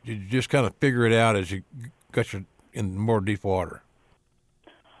did you just kind of figure it out as you got in more deep water?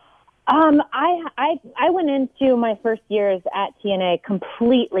 I went into my first years at TNA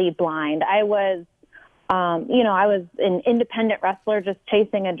completely blind. I was, I was an independent wrestler just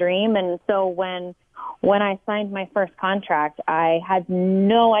chasing a dream. And so when I signed my first contract, I had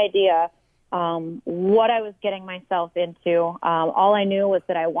no idea what I was getting myself into. All I knew was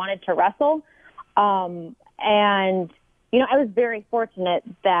that I wanted to wrestle. And, I was very fortunate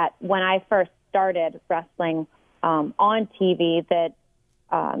that when I first started wrestling on TV, that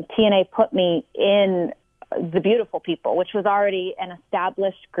TNA put me in the Beautiful People, which was already an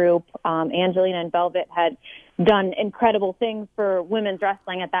established group. Angelina and Velvet had done incredible things for women's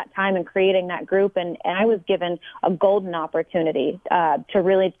wrestling at that time and creating that group. And I was given a golden opportunity to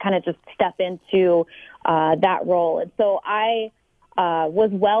really kind of just step into that role. And so I was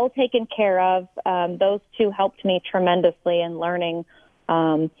well taken care of. Those two helped me tremendously in learning,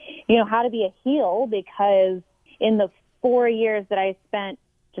 how to be a heel, because in the 4 years that I spent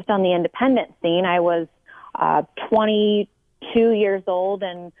just on the independent scene, I was 22 years old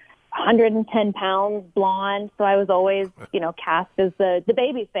and 110 pounds, blonde. So I was always, cast as the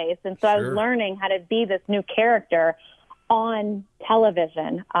baby face. And so I was learning how to be this new character on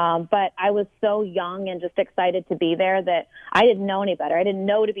television. But I was so young and just excited to be there that I didn't know any better. I didn't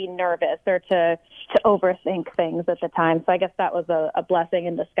know to be nervous or to overthink things at the time. So I guess that was a blessing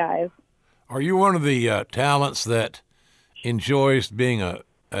in disguise. Are you one of the talents that enjoys being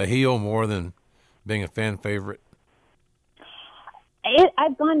a heel more than being a fan favorite?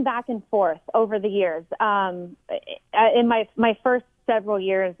 I've gone back and forth over the years. In my first several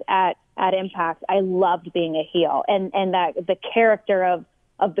years at Impact, I loved being a heel, and that the character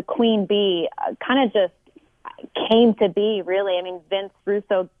of the Queen Bee kind of just came to be. Really, I mean, Vince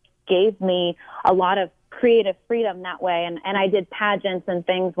Russo gave me a lot of creative freedom that way, and I did pageants and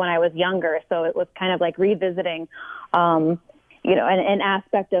things when I was younger, so it was kind of like revisiting, an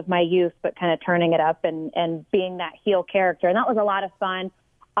aspect of my youth, but kind of turning it up and being that heel character, and that was a lot of fun.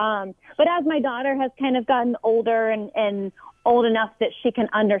 But as my daughter has kind of gotten older and old enough that she can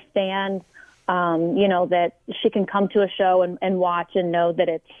understand, that she can come to a show and watch and know that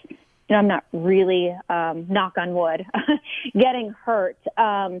it's, I'm not really, knock on wood, getting hurt.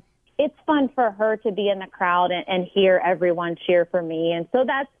 It's fun for her to be in the crowd and hear everyone cheer for me. And so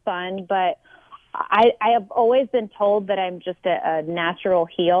that's fun. But I have always been told that I'm just a natural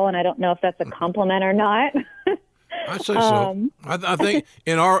heel, and I don't know if that's a compliment or not. I'd say so. I think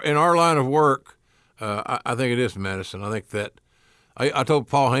in our line of work, I think it is, Madison. I think that I told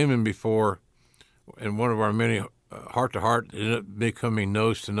Paul Heyman before in one of our many heart-to-heart, ended up becoming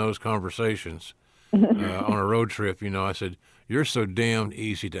nose-to-nose conversations on a road trip. I said, "You're so damned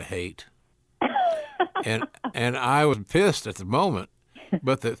easy to hate," and I was pissed at the moment.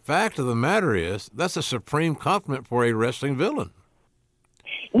 But the fact of the matter is, that's a supreme compliment for a wrestling villain.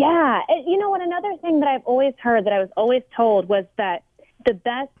 Yeah. You know what? Another thing that I've always heard, that I was always told, was that the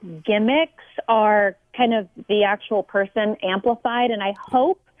best gimmicks are kind of the actual person amplified. And I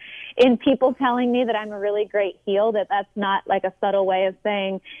hope in people telling me that I'm a really great heel, that's not like a subtle way of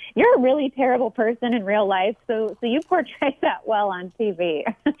saying you're a really terrible person in real life. So you portray that well on TV.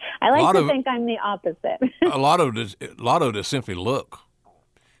 I like to think I'm the opposite. a lot of it is simply look.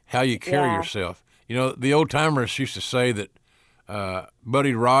 How you carry yourself. The old timers used to say that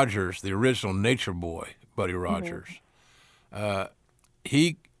Buddy Rogers, the original Nature Boy, Buddy Rogers, when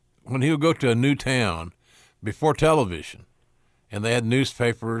he would go to a new town before television, and they had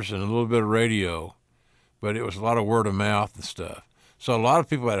newspapers and a little bit of radio, but it was a lot of word of mouth and stuff. So a lot of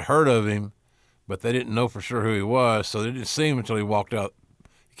people had heard of him, but they didn't know for sure who he was, so they didn't see him until he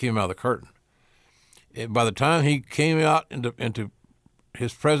came out of the curtain. By the time he came out into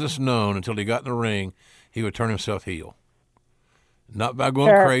his presence known, until he got in the ring, he would turn himself heel. Not by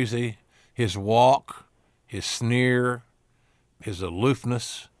going crazy. His walk, his sneer, his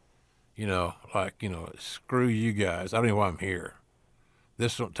aloofness, screw you guys. I don't know why I'm here.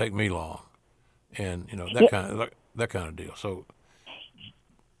 This won't take me long. And, that kind of deal. So,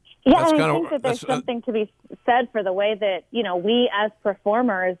 yeah, I think that there's something to be said for the way that, we as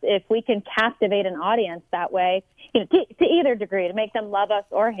performers, if we can captivate an audience that way, to either degree, to make them love us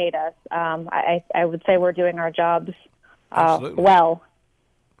or hate us, I would say we're doing our jobs well.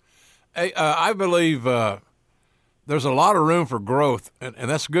 Hey, I believe there's a lot of room for growth, and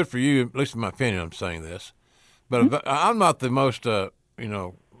that's good for you, at least in my opinion. I'm saying this. But I'm not the most, I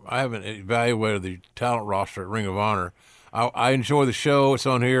haven't evaluated the talent roster at Ring of Honor. I enjoy the show. It's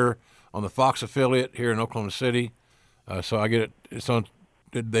on here on the Fox affiliate here in Oklahoma City, so I get it. It's on.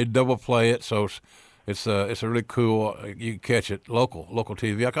 They double play it, so it's a really cool. You can catch it local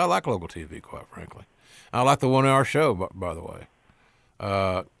TV. I like local TV, quite frankly. I like the 1 hour show, by the way.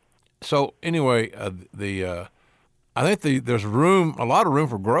 So anyway, I think there's a lot of room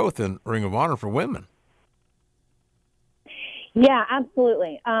for growth in Ring of Honor for women. Yeah,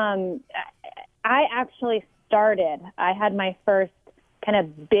 absolutely. I actually I had my first kind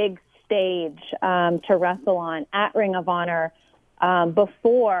of big stage to wrestle on at Ring of Honor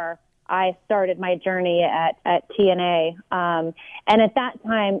before I started my journey at TNA. And at that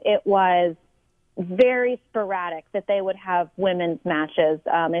time, it was very sporadic that they would have women's matches.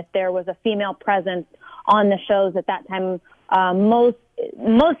 If there was a female presence on the shows at that time, most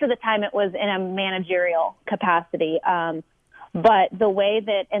of the time it was in a managerial capacity. But the way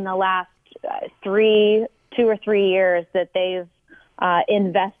that in the last 2 or 3 years that they've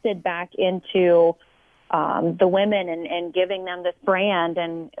invested back into the women and giving them this brand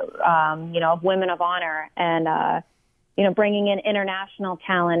and, of Women of Honor and, bringing in international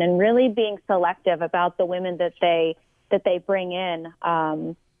talent and really being selective about the women that they bring in.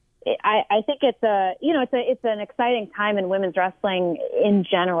 I think it's an exciting time in women's wrestling in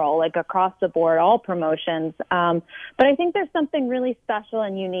general, like across the board, all promotions. But I think there's something really special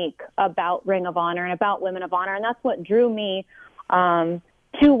and unique about Ring of Honor and about Women of Honor, and that's what drew me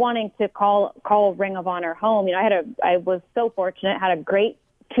to wanting to call Ring of Honor home. I was so fortunate, had a great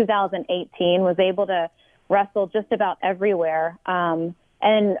 2018, was able to wrestle just about everywhere.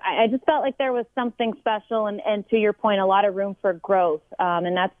 And I just felt like there was something special and to your point, a lot of room for growth.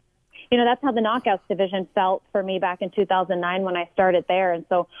 And that's how the Knockouts division felt for me back in 2009 when I started there. And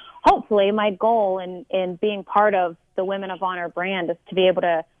so hopefully my goal in being part of the Women of Honor brand is to be able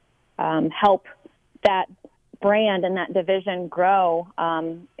to help that brand and that division grow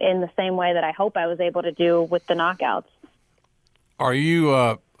in the same way that I hope I was able to do with the Knockouts. Are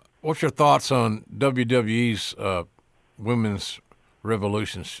you, what's your thoughts on WWE's women's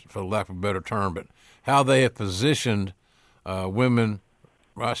revolutions, for lack of a better term, but how they have positioned women,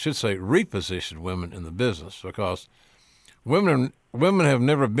 I should say repositioned women in the business, because women have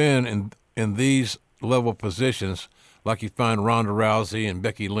never been in these level positions like you find Ronda Rousey and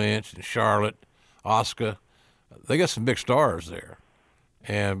Becky Lynch and Charlotte, Asuka. They got some big stars there.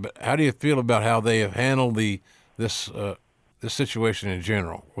 But how do you feel about how they have handled this situation in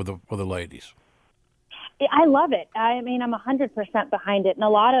general with the ladies? I love it. I mean, I'm 100% behind it, and a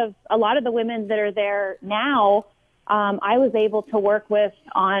lot of the women that are there now, I was able to work with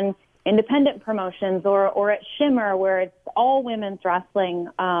on independent promotions or at Shimmer, where it's all women's wrestling,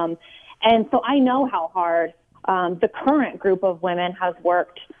 and so I know how hard the current group of women has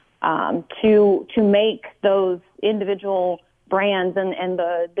worked to make those individual brands and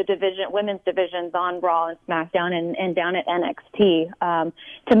the women's divisions on Raw and SmackDown and down at NXT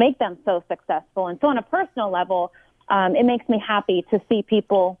to make them so successful. And so on a personal level, it makes me happy to see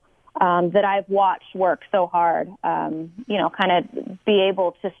people that I've watched work so hard, kind of be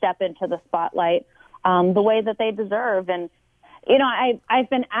able to step into the spotlight the way that they deserve. And, I've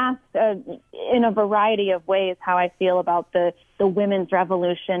been asked in a variety of ways how I feel about the women's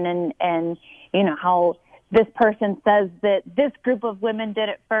revolution and how this person says that this group of women did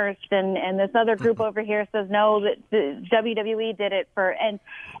it first, and this other group over here says no, that the WWE did it first. And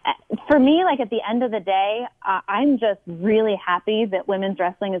for me, like at the end of the day, I'm just really happy that women's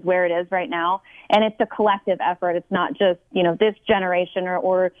wrestling is where it is right now, and it's a collective effort. It's not just this generation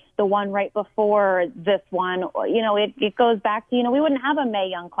or the one right before this one. It goes back to we wouldn't have a Mae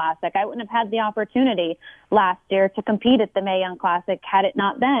Young Classic. I wouldn't have had the opportunity last year to compete at the Mae Young Classic had it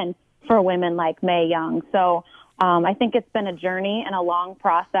not been for women like Mae Young. So I think it's been a journey and a long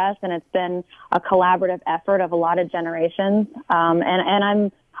process, and it's been a collaborative effort of a lot of generations.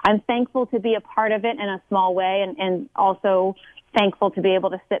 And I'm thankful to be a part of it in a small way, and also thankful to be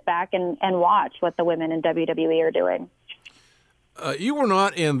able to sit back and watch what the women in WWE are doing. You were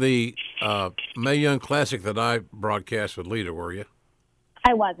not in the Mae Young Classic that I broadcast with Lita, were you?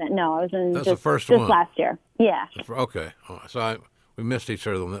 I wasn't. No, I was in That's just, the first just one. last year. Yeah. Okay. All right. So we missed each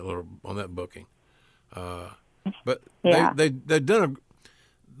other on that booking. But yeah. they've done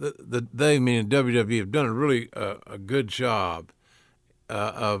they meaning WWE have done a really a good job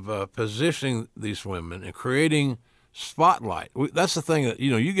of positioning these women and creating spotlight. That's the thing that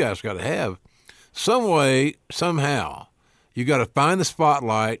you guys got to have some way, somehow. You got to find the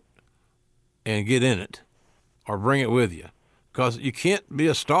spotlight and get in it, or bring it with you, because you can't be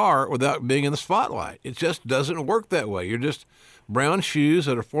a star without being in the spotlight. It just doesn't work that way. You're just brown shoes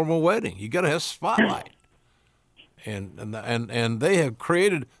at a formal wedding. You got to have spotlight, and they have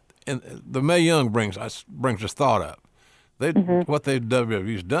created, and the Mae Young brings this thought up. What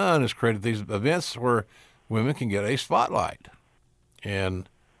WWE's done is created these events where women can get a spotlight, and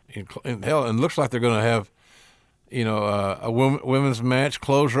hell, and it looks like they're going to have a women's match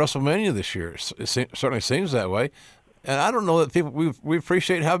close WrestleMania this year. It certainly seems that way. And I don't know that people, we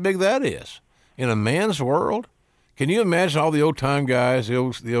appreciate how big that is. In a man's world, can you imagine all the old-time guys, the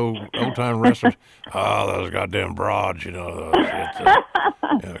old-time wrestlers? Oh, those goddamn broads,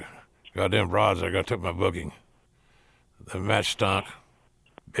 goddamn broads, I took my booking. The match stunk.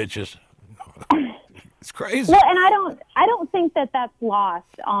 Bitches. It's crazy. Well, and I don't think that that's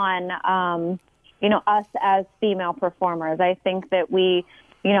lost on us as female performers. I think that we,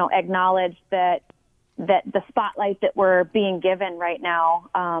 acknowledge that the spotlight that we're being given right now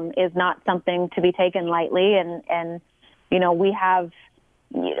is not something to be taken lightly. And we have,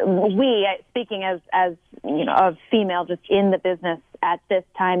 speaking as of female just in the business at this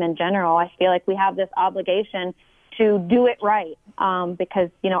time in general, I feel like we have this obligation to do it right because,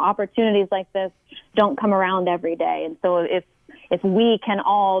 opportunities like this don't come around every day. And so if we can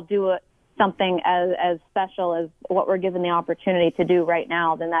all do something as special as what we're given the opportunity to do right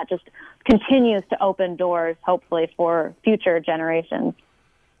now, then that just continues to open doors, hopefully, for future generations.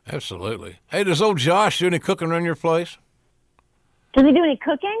 Absolutely. Hey, does old Josh do any cooking around your place? Does he do any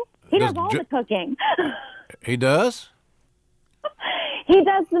cooking? He does all the cooking. He does? He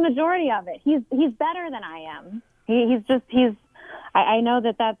does the majority of it. He's better than I am. I know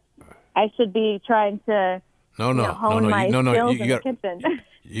that's, I should be trying to hone my skills in the kitchen.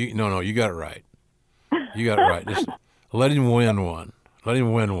 You got it right. You got it right. Just let him win one. Let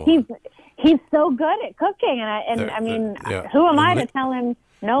him win one. He's so good at cooking, who am I to tell him,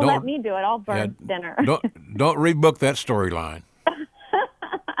 no, let me do it. I'll burn dinner. Don't rebook that storyline.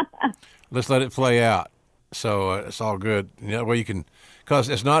 Let's let it play out. So it's all good. That way you can, because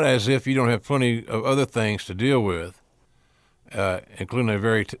it's not as if you don't have plenty of other things to deal with, including a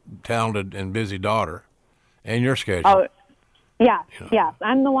very talented and busy daughter, and your schedule. Oh, yeah, yes.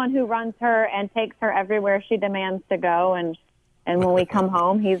 I'm the one who runs her and takes her everywhere she demands to go, and when we come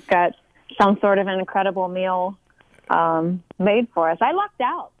home, he's got some sort of an incredible meal made for us. I lucked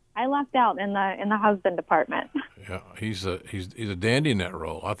out in the husband department. Yeah, he's a dandy in that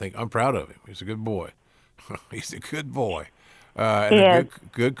role. I think I'm proud of him. He's a good boy. He's a good boy, and a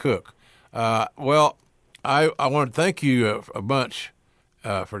good cook. Well, I want to thank you a bunch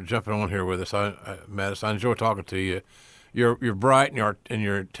for jumping on here with us, Madison. I enjoy talking to you. You're bright and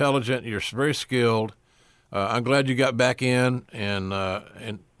you're intelligent. You're very skilled. I'm glad you got back in, and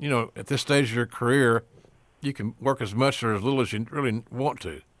at this stage of your career, you can work as much or as little as you really want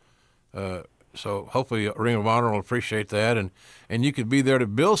to. So hopefully Ring of Honor will appreciate that, and you could be there to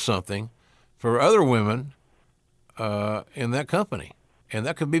build something for other women in that company, and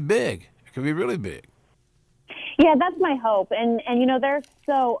that could be big. It could be really big. Yeah, that's my hope, and they're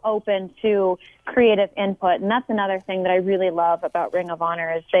so open to creative input, and that's another thing that I really love about Ring of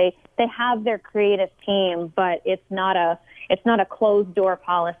Honor is they have their creative team, but it's not a closed door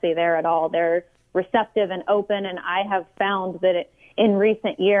policy there at all. They're receptive and open, and I have found that in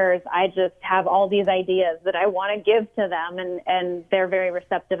recent years, I just have all these ideas that I want to give to them, and they're very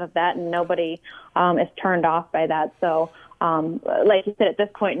receptive of that, and nobody is turned off by that. So, like you said, at this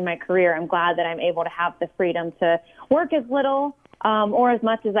point in my career, I'm glad that I'm able to have the freedom to work as little or as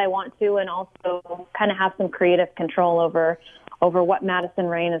much as I want to, and also kind of have some creative control over what Madison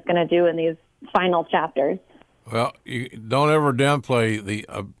Rayne is going to do in these final chapters. Well, you don't ever downplay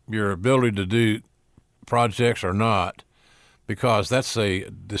your ability to do projects or not, because that's a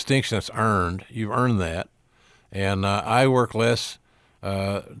distinction that's earned. You've earned that. And I work less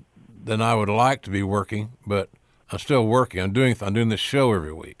than I would like to be working, but I'm still working. I'm doing this show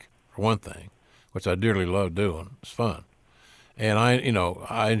every week, for one thing, which I dearly love doing. It's fun. And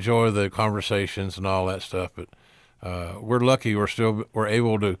I enjoy the conversations and all that stuff, but we're lucky we're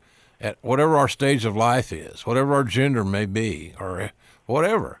able to, at whatever our stage of life is, whatever our gender may be, or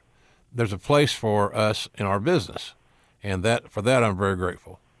whatever, there's a place for us in our business. And for that, I'm very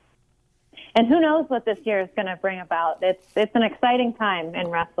grateful. And who knows what this year is going to bring about? It's an exciting time in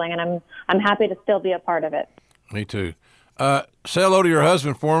wrestling, and I'm happy to still be a part of it. Me too. Say hello to your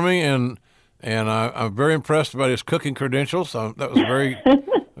husband for me, and I'm very impressed about his cooking credentials. That was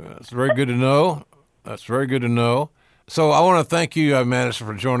that's very good to know. That's very good to know. So I want to thank you, Madison,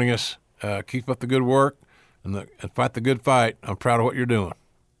 for joining us. Keep up the good work and fight the good fight. I'm proud of what you're doing.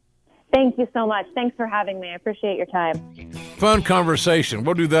 Thank you so much. Thanks for having me. I appreciate your time. Fun conversation.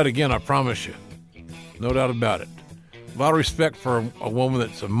 We'll do that again, I promise you. No doubt about it. A lot of respect for a woman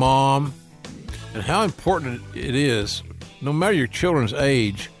that's a mom, and how important it is, no matter your children's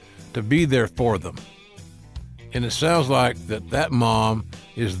age, to be there for them. And it sounds like that mom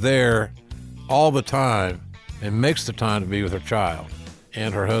is there all the time and makes the time to be with her child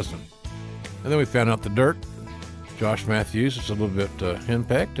and her husband. And then we found out the dirt. Josh Matthews is a little bit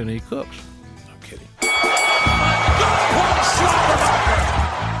henpecked, and he cooks. I'm kidding.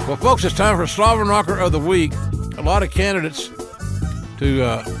 Well, folks, it's time for Slobber Knocker of the Week. A lot of candidates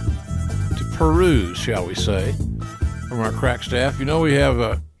to peruse, shall we say, from our crack staff. We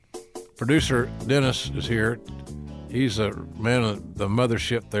have producer Dennis is here. He's a man of the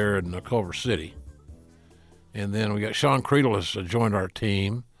mothership there in Culver City. And then we got Sean Creedle has joined our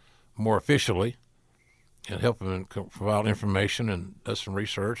team more officially, and help him provide information and does some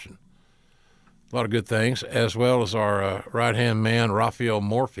research and a lot of good things, as well as our right-hand man, Raphael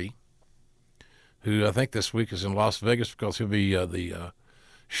Morphy, who I think this week is in Las Vegas because he'll be the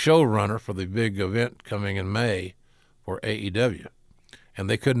showrunner for the big event coming in May for AEW. And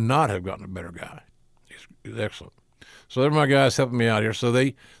they could not have gotten a better guy. He's excellent. So they're my guys helping me out here. So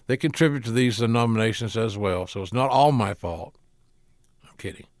they contribute to these nominations as well. So it's not all my fault. I'm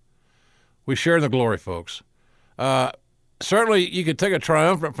kidding. We share in the glory, folks. Certainly, you could take a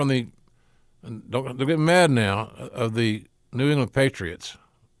triumphant from the, don't get mad now, of the New England Patriots.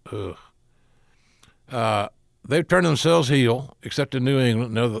 Ugh. They've turned themselves heel, except in New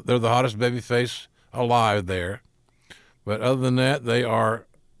England. They're the hottest babyface alive there. But other than that, they're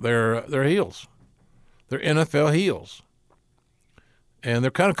heels. They're NFL heels. And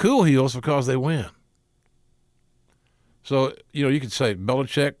they're kind of cool heels because they win. So, you could say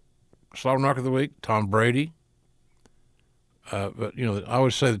Belichick, Slobber Knocker of the Week, Tom Brady. But, I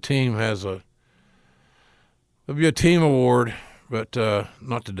would say the team there'll be a team award, but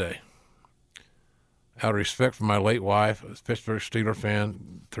not today. Out of respect for my late wife, a Pittsburgh Steelers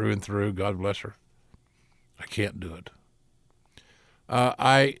fan through and through, God bless her, I can't do it.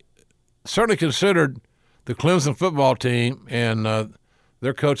 I certainly considered the Clemson football team and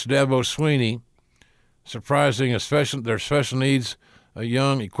their coach, Dabo Swinney, surprising their special needs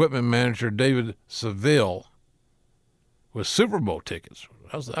young equipment manager, David Seville, with Super Bowl tickets.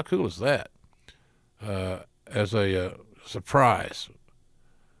 How cool is that? As a surprise.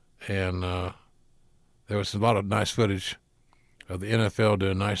 And there was a lot of nice footage of the NFL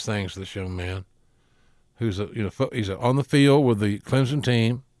doing nice things to this young man, who's he's on the field with the Clemson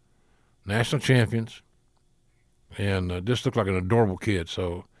team, national champions, and just looked like an adorable kid.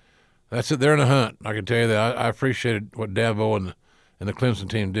 So that's it. They're in a hunt. I can tell you that. I appreciated what Dabo and the Clemson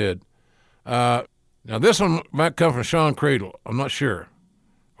team did. Now, this one might come from Sean Cradle. I'm not sure.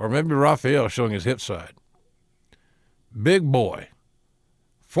 Or maybe Raphael showing his hip side. Big Boy,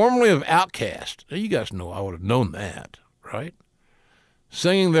 formerly of Outkast. Now, you guys know I would have known that, right?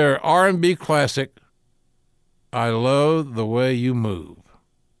 Singing their R&B classic, I Love the Way You Move.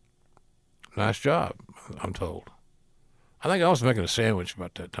 Nice job, I'm told. I think I was making a sandwich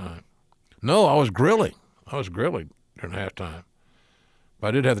about that time. No, I was grilling. During halftime. But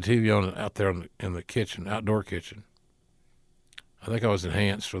I did have the TV on out there in the kitchen, outdoor kitchen. I think I was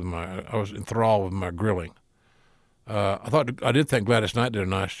enhanced I was enthralled with my grilling. I did think Gladys Knight did a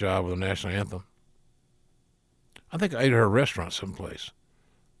nice job with the national anthem. I think I ate at her restaurant someplace.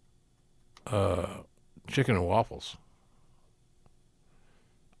 Chicken and waffles.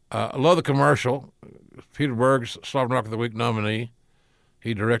 I love the commercial. Peter Berg's Slobber Knocker of the Week nominee.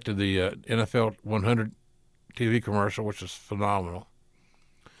 He directed the NFL 100 TV commercial, which is phenomenal.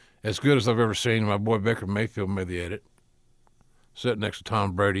 As good as I've ever seen. My boy Baker Mayfield made the edit. Sitting next to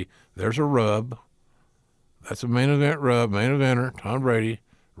Tom Brady. There's a rub. That's a main event rub. Main eventer, Tom Brady.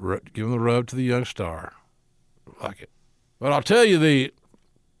 Give him the rub to the young star. Like it. But I'll tell you, the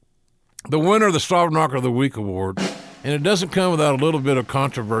winner of the Slobber Knocker of the Week award, and it doesn't come without a little bit of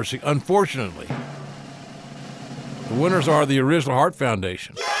controversy, unfortunately. The winners are the Original Heart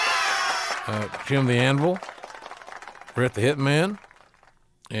Foundation. Jim the Anvil, Brett the Hitman,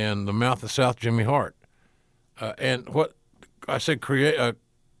 and the Mouth of South, Jimmy Hart. And what I said create a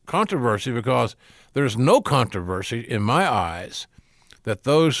controversy because there's no controversy in my eyes that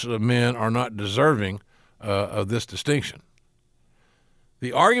those men are not deserving of this distinction.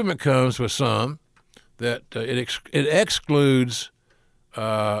 The argument comes with some that it excludes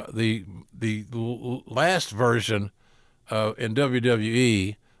the last version in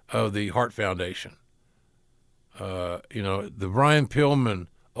WWE of the Hart Foundation. The Brian Pillman,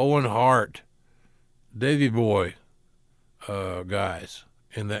 Owen Hart, Davey Boy guys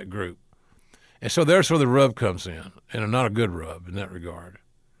in that group. And so there's where the rub comes in, and not a good rub in that regard.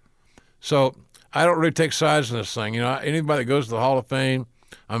 So I don't really take sides in this thing. Anybody that goes to the Hall of Fame,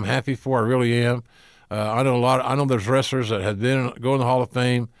 I'm happy for. I really am. I know there's wrestlers that have go in the Hall of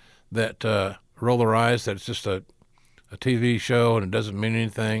Fame that roll their eyes that it's just a TV show and it doesn't mean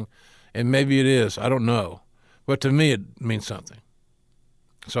anything. And maybe it is. I don't know. But to me, it means something.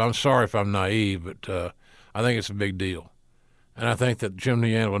 So I'm sorry if I'm naive, but I think it's a big deal. And I think that Jim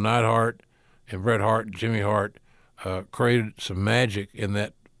the Anvil Neidhart and Bret Hart and Jimmy Hart created some magic in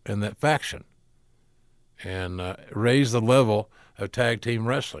that faction and raised the level of tag team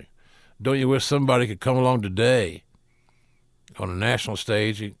wrestling. Don't you wish somebody could come along today on a national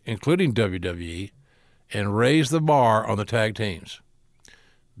stage, including WWE, and raise the bar on the tag teams?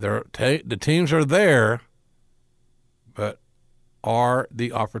 The teams are there, but are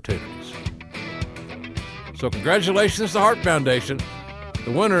the opportunities. So congratulations to the Hart Foundation,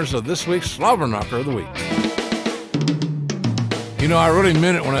 the winners of this week's Slobber Knocker of the Week. I really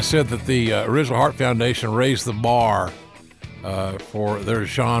meant it when I said that the Original Hart Foundation raised the bar for their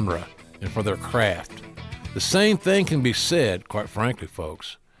genre and for their craft. The same thing can be said, quite frankly,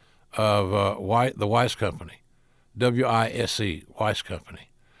 folks, of the Weiss Company, W-I-S-E, Weiss Company.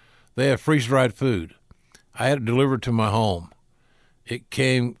 They have freeze-dried food. I had it delivered to my home, It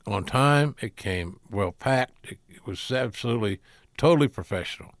came on time. It came well packed. It was absolutely, totally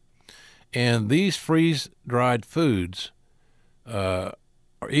professional. And these freeze-dried foods are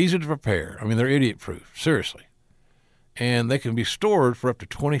easy to prepare. I mean, they're idiot-proof, seriously. And they can be stored for up to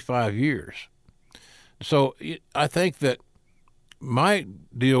 25 years. So I think that my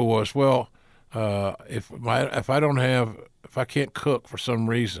deal was, well, if I can't cook for some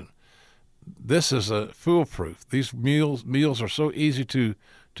reason, this is a foolproof. These meals are so easy to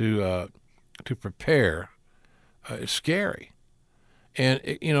prepare. It's scary, and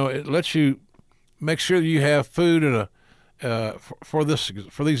it lets you make sure that you have food in for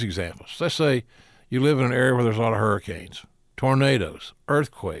these examples. Let's say you live in an area where there's a lot of hurricanes, tornadoes,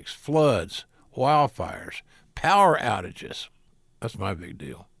 earthquakes, floods, wildfires, power outages. That's my big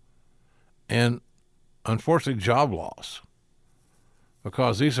deal, and unfortunately, job loss.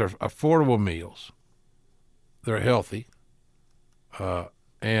 Because these are affordable meals, they're healthy,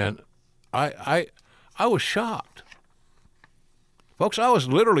 and I was shocked, folks. I was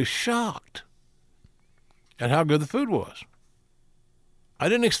literally shocked at how good the food was. I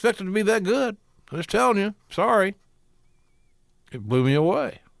didn't expect it to be that good. I'm just telling you. Sorry, it blew me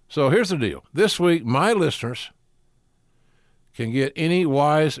away. So here's the deal: this week, my listeners can get any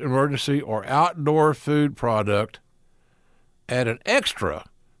Wise emergency or outdoor food product at an extra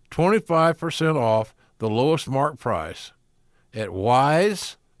 25% off the lowest marked price at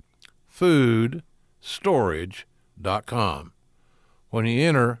wisefoodstorage.com when you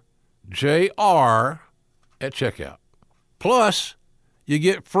enter JR at checkout. Plus, you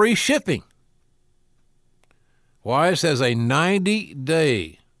get free shipping. Wise has a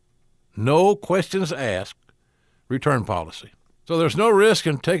 90-day, no questions asked return policy. So there's no risk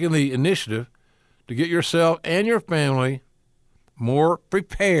in taking the initiative to get yourself and your family more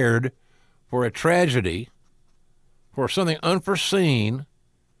prepared for a tragedy, for something unforeseen.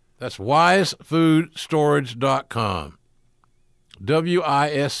 That's wisefoodstorage.com.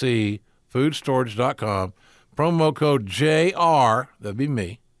 WISE foodstorage.com. Promo code JR, that'd be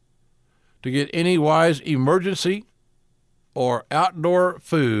me, to get any Wise emergency or outdoor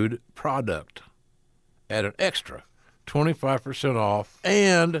food product at an extra 25% off,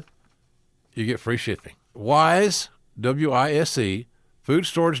 and you get free shipping. Wise, WISE,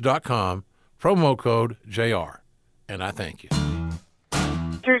 foodstorage.com, promo code JR. And I thank you.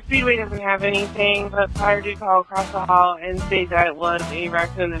 Church Speedway doesn't have anything, but fire did call across the hall and state that it was a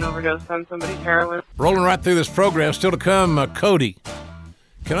raccoon that overdosed on somebody's heroin. Rolling right through this program, still to come, Cody.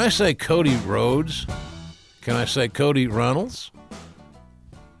 Can I say Cody Rhodes? Can I say Cody Runnels?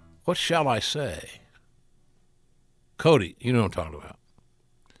 What shall I say? Cody, you know what I'm talking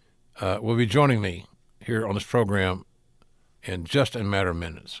about, will be joining me here on this program in just a matter of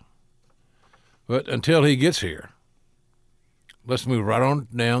minutes. But until he gets here, let's move right on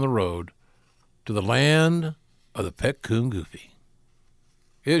down the road to the land of the pet coon Goofy.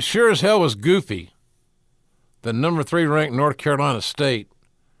 It sure as hell was goofy that number 3 ranked North Carolina State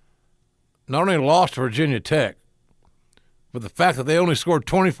not only lost to Virginia Tech, but the fact that they only scored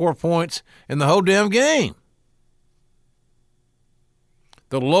 24 points in the whole damn game.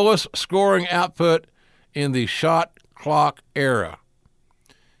 The lowest scoring output in the shot clock era.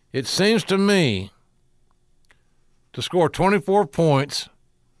 It seems to me to score 24 points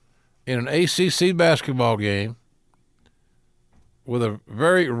in an ACC basketball game with a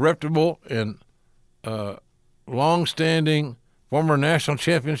very reputable and long-standing former national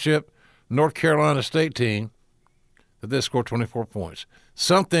championship North Carolina State team, that they scored 24 points.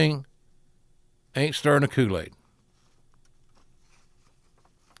 Something ain't stirring the Kool-Aid.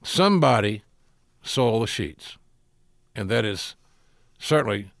 Somebody sold the sheets, and that is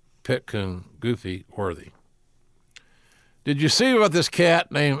certainly pet coon Goofy worthy. Did you see about this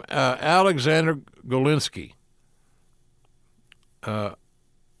cat named Alexander Golinsky?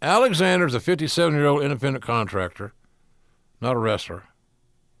 Alexander's a 57-year-old independent contractor, not a wrestler.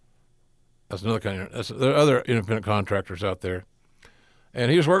 That's another kind of, there are other independent contractors out there. And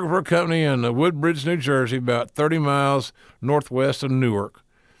he was working for a company in Woodbridge, New Jersey, about 30 miles northwest of Newark,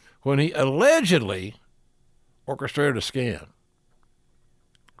 when he allegedly orchestrated a scam,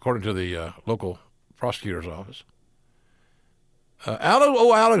 according to the local prosecutor's office.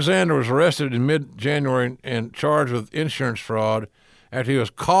 Alexander was arrested in mid-January and charged with insurance fraud after he was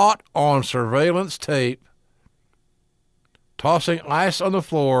caught on surveillance tape tossing ice on the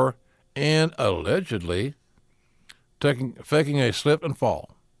floor and allegedly faking a slip and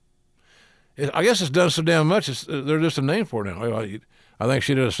fall. I guess it's done so damn much, there's just a name for it now. I think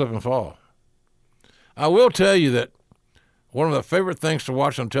she did a slip and fall. I will tell you that one of the favorite things to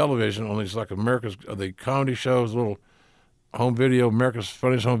watch on television, on these like the comedy shows, little home video, America's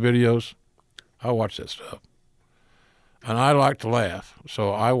Funniest Home Videos. I watch that stuff. And I like to laugh.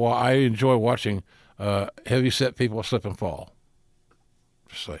 So I enjoy watching heavy-set people slip and fall.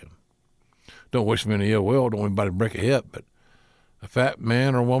 Just saying. Don't wish me any ill will. Don't want anybody to break a hip. But a fat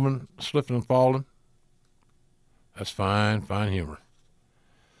man or woman slipping and falling, that's fine humor.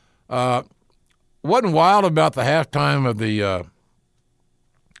 Wasn't wild about the halftime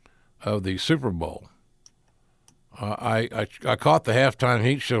of the Super Bowl. I caught the halftime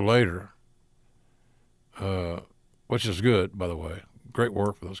heat show later, which is good, by the way. Great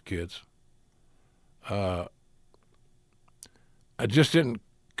work for those kids. I just didn't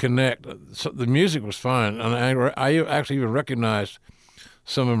connect. So the music was fine, and I actually even recognized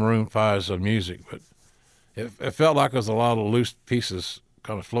some of Maroon 5's music, but it felt like there was a lot of loose pieces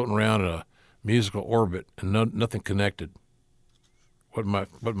kind of floating around in a musical orbit and nothing connected. What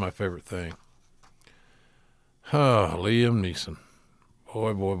my favorite thing. Liam Neeson.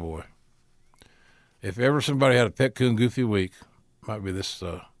 Boy. If ever somebody had a pet coon goofy week, might be this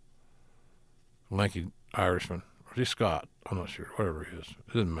lanky Irishman. Or is he Scott? I'm not sure. Whatever he is.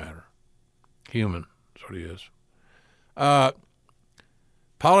 It doesn't matter. Human. That's what he is.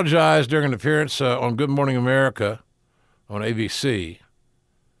 Apologized during an appearance on Good Morning America on ABC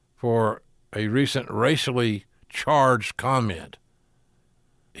for a recent racially charged comment.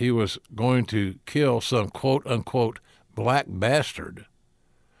 He was going to kill some quote-unquote black bastard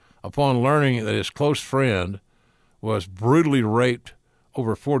upon learning that his close friend was brutally raped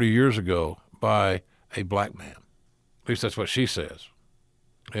over 40 years ago by a black man. At least that's what she says.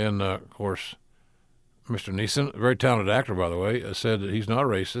 And, of course, Mr. Neeson, a very talented actor, by the way, said that he's not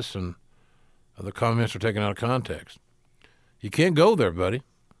racist, and the comments are taken out of context. You can't go there, buddy.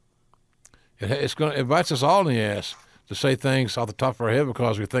 It bites us all in the ass to say things off the top of our head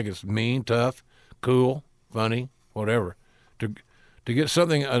because we think it's mean, tough, cool, funny, whatever, to get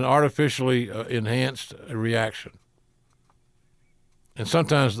something, an artificially enhanced reaction. And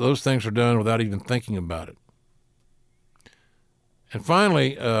sometimes those things are done without even thinking about it. And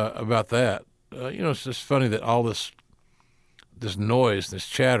finally, about that, it's just funny that all this noise, this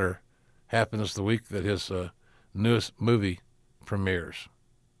chatter, happens the week that his newest movie premieres.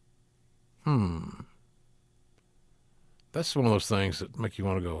 That's one of those things that make you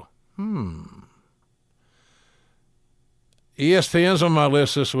want to go, ESPN's on my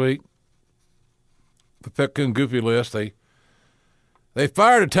list this week, the Pet Coon Goofy list. They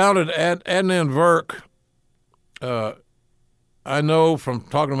fired a talented Adnan Virk. I know from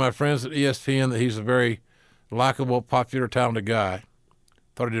talking to my friends at ESPN that he's a very likable, popular, talented guy.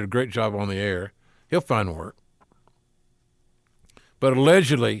 Thought he did a great job on the air. He'll find work. But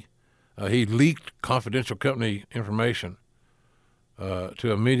allegedly, he leaked confidential company information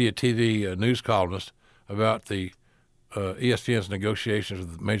to a media TV news columnist about the ESPN's negotiations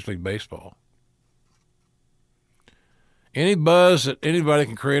with Major League Baseball. Any buzz that anybody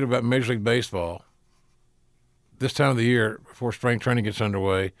can create about Major League Baseball this time of the year before spring training gets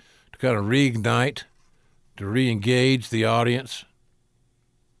underway to kind of reignite, to re-engage the audience,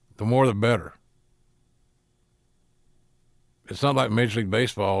 the more the better. It's not like Major League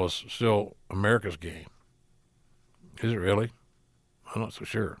Baseball is still America's game. Is it really? I'm not so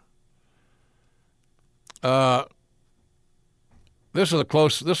sure. This one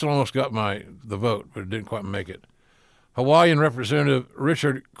almost got the vote, but it didn't quite make it. Hawaiian Representative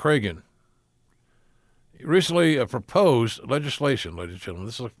Richard Cragen recently proposed legislation, ladies and gentlemen.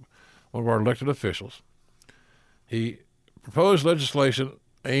 This is one of our elected officials. He proposed legislation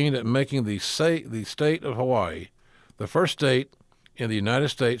aimed at making the state of Hawaii the first state in the United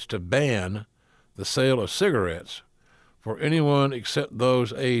States to ban the sale of cigarettes for anyone except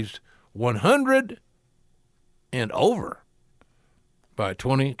those aged 100 and over by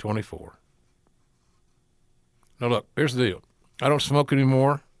 2024. Now, look, here's the deal. I don't smoke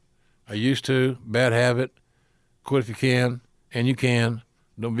anymore. I used to. Bad habit. Quit if you can, and you can.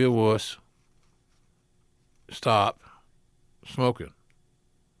 Don't be a wuss. Stop smoking.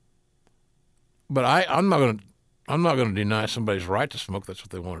 But I'm not going to deny somebody's right to smoke. That's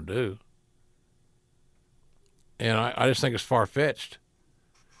what they want to do. And I just think it's far-fetched.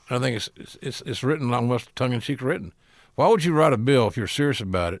 I think it's written almost tongue-in-cheek written. Why would you write a bill if you're serious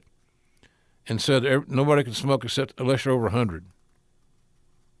about it and said nobody can smoke unless you're over 100?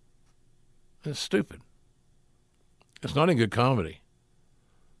 That's stupid. It's not in good comedy.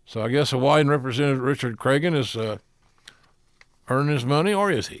 So I guess Hawaiian Representative Richard Cragen is earning his money, or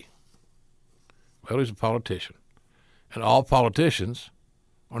is he? Well, he's a politician. And all politicians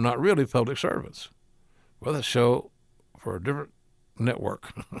are not really public servants. Well, that's a show for a different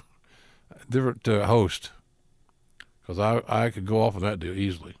network, a different host. because I could go off on that deal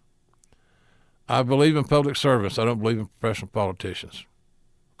easily. I believe in public service. I don't believe in professional politicians,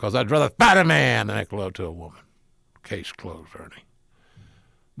 because I'd rather fight a man than make love to a woman. Case closed, Ernie.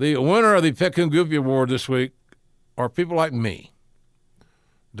 The winner of the Peckham Goofy Award this week are people like me,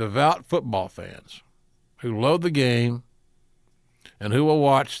 devout football fans who love the game and who will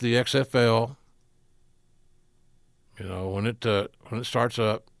watch the XFL, when it starts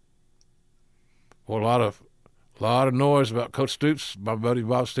up. Well, a lot of noise about Coach Stoops, my buddy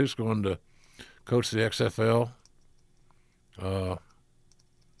Bob Stoops, going to coach the XFL.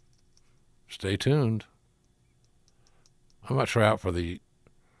 Stay tuned. I might try out for the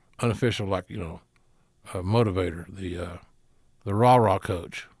unofficial, motivator, the rah-rah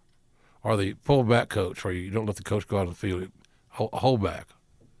coach, or the pull-back coach, where you don't let the coach go out on the field, hold back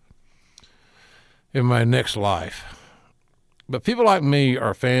in my next life. But people like me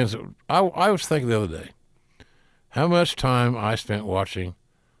are fans. I was thinking the other day how much time I spent watching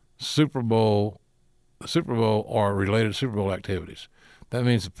the Super Bowl or related Super Bowl activities. That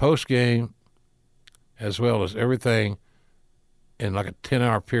means the post-game as well as everything in like a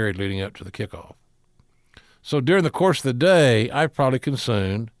 10-hour period leading up to the kickoff. So during the course of the day, I probably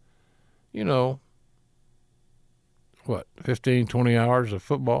consumed, 15, 20 hours of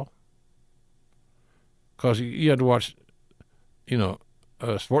football. Because you had to watch,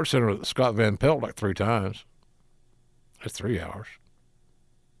 Sports Center with Scott Van Pelt like 3 times. That's 3 hours.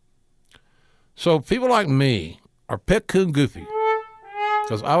 So people like me are Peckham Goofy,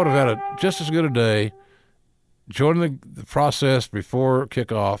 because I would have had just as good a day joining the process before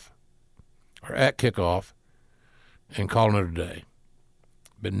kickoff or at kickoff and calling it a day.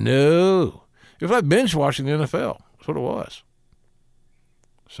 But no, it was like binge watching the NFL. That's what it was.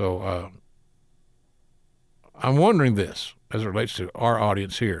 So I'm wondering this as it relates to our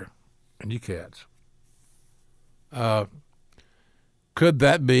audience here and you cats. Could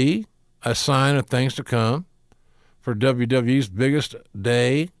that be a sign of things to come for WWE's biggest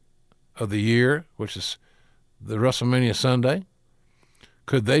day of the year, which is the WrestleMania Sunday?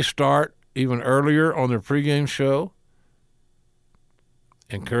 Could they start even earlier on their pregame show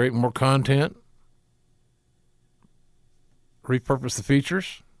and create more content, repurpose the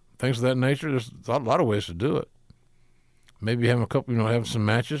features, things of that nature? There's a lot of ways to do it. Maybe having a couple, having some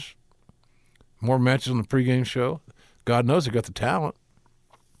matches, more matches on the pregame show. God knows they got the talent.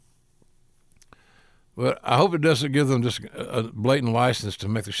 But I hope it doesn't give them just a blatant license to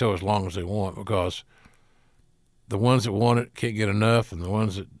make the show as long as they want, because the ones that want it can't get enough, and the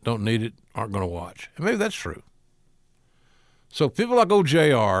ones that don't need it aren't going to watch. And maybe that's true. So people like old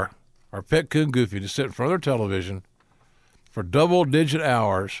JR are Peckham Goofy to sit in front of their television for double-digit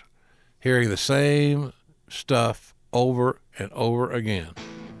hours hearing the same stuff over and over again.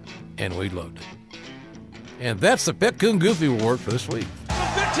 And we loved it. And that's the Peckham Goofy Award for this week.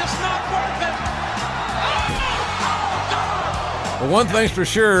 It's just not worth it. Well, one thing's for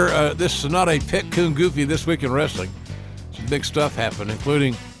sure, this is not a Peckham Goofy This Week in Wrestling. Some big stuff happened,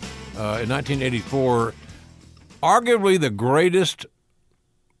 including in 1984, arguably the greatest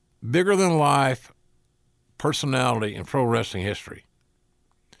bigger-than-life personality in pro wrestling history.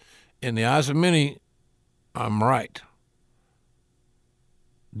 In the eyes of many, I'm right.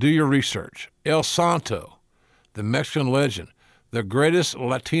 Do your research. El Santo, the Mexican legend, the greatest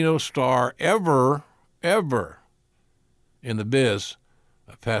Latino star ever in the biz,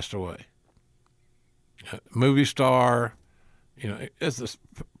 passed away. Movie star, it's this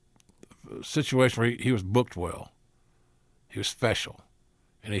situation where he was booked well. He was special.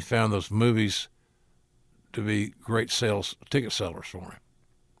 And he found those movies to be great ticket sellers for him.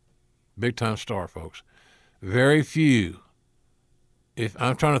 Big-time star, folks. Very few. If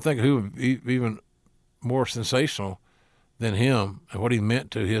I'm trying to think of who would be even more sensational than him and what he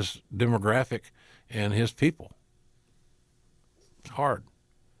meant to his demographic and his people. It's hard.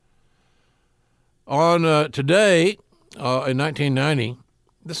 On today, in 1990,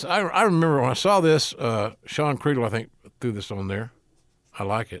 I remember when I saw this, Sean Creedle, I think, threw this on there. I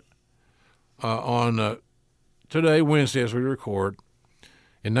like it. On today, Wednesday, as we record,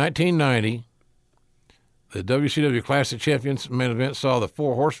 in 1990, the WCW Classic Champions main event saw the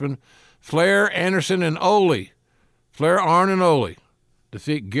Four Horsemen, Flair, Anderson, and Ole, Flair, Arn, and Ole,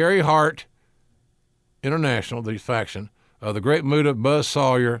 defeat Gary Hart International, the faction, the Great Muta, Buzz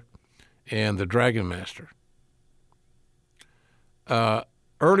Sawyer, and the Dragon Master.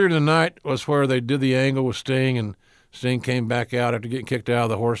 Earlier in the night was where they did the angle with Sting, and Sting came back out after getting kicked out of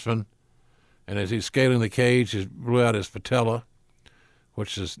the Horseman. And as he's scaling the cage, he blew out his patella,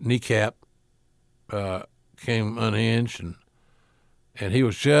 which is kneecap, came unhinged, and he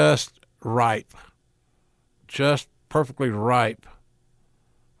was just ripe perfectly ripe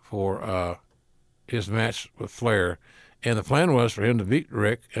for his match with Flair. And the plan was for him to beat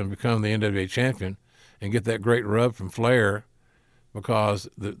Rick and become the NWA champion and get that great rub from Flair, because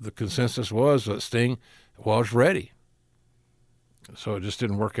the consensus was that Sting was ready. So it just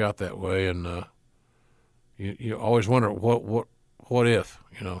didn't work out that way, and you always wonder what if,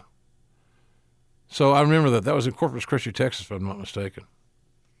 you know. So I remember that was in Corpus Christi, Texas, if I'm not mistaken.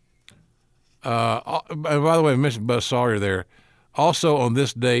 And by the way, I mentioned Buzz Sawyer there. Also on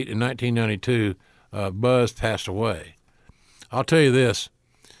this date in 1992, Buzz passed away. I'll tell you this,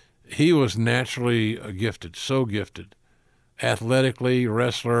 he was naturally gifted, so gifted. Athletically,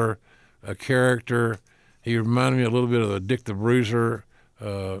 wrestler, a character. He reminded me a little bit of a Dick the Bruiser,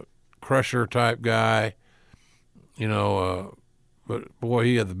 Crusher type guy, you know. But boy,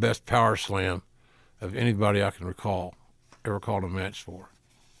 he had the best power slam of anybody I can ever called a match for.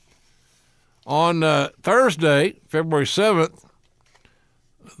 On Thursday, February 7th,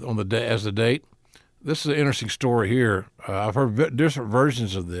 on the day as the date, this is an interesting story here. I've heard different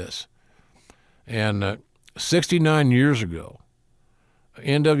versions of this, and 69 years ago,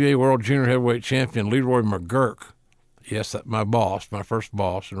 NWA World Junior Heavyweight Champion Leroy McGurk, yes, that's my boss, my first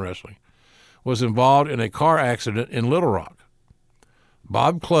boss in wrestling, was involved in a car accident in Little Rock.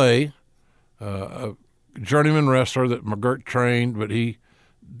 Bob Clay, a journeyman wrestler that McGurk trained, but he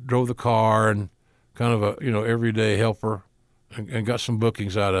drove the car and kind of a everyday helper, and got some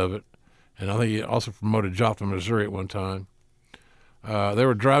bookings out of it. And I think he also promoted Joplin, Missouri at one time. They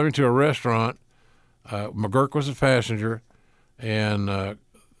were driving to a restaurant. McGurk was a passenger, and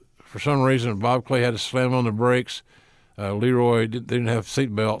for some reason Bob Clay had to slam on the brakes. Leroy didn't have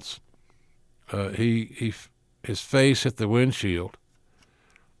seat belts. His face hit the windshield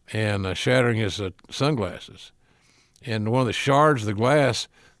and shattering his sunglasses. And one of the shards of the glass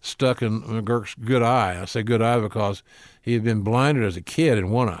stuck in McGurk's good eye. I say good eye because he had been blinded as a kid in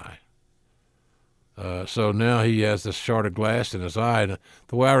one eye. So now he has this shard of glass in his eye. And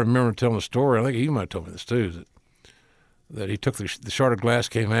the way I remember telling the story, I think he might have told me this too, that he took the shard of glass,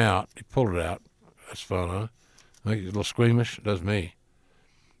 came out, he pulled it out. That's fun, huh? I think he's a little squeamish. It does me.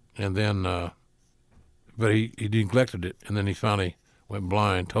 And then, but he neglected it, and then he finally went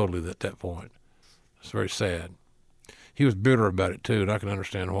blind totally at that point. It's very sad. He was bitter about it too, and I can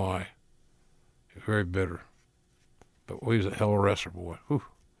understand why. Very bitter. But he was a hell of a wrestler, boy. Whew.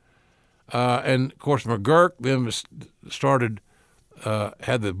 And of course, McGurk then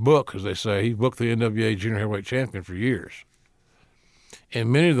had the book, as they say. He booked the NWA Junior Heavyweight Champion for years. And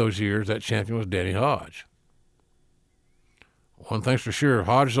many of those years, that champion was Danny Hodge. One thing's for sure, if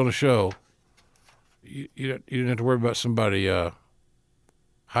Hodge is on the show, you didn't have to worry about somebody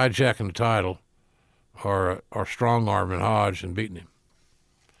hijacking the title or strong-arming Hodge and beating him.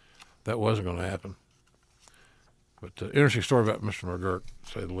 That wasn't going to happen. But interesting story about Mr. McGurk,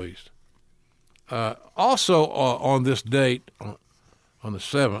 to say the least. Also on this date, on the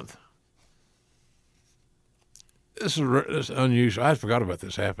 7th, this is unusual. I forgot about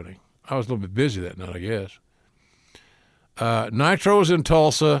this happening. I was a little bit busy that night, I guess. Nitro was in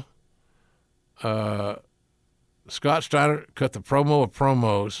Tulsa. Scott Steiner cut the promo of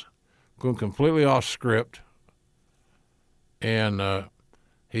promos, going completely off script, and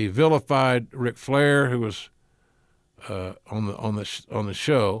he vilified Ric Flair, who was on the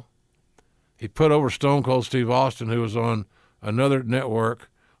show. He put over Stone Cold Steve Austin, who was on another network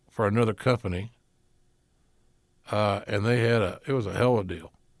for another company, and it was a hell of a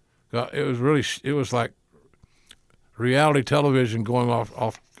deal. It was like reality television going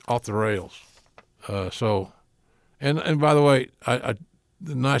off the rails. And by the way,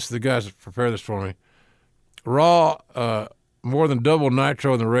 the guys that prepared this for me, Raw more than doubled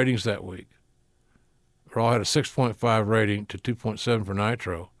Nitro in the ratings that week. Raw had a 6.5 rating to 2.7 for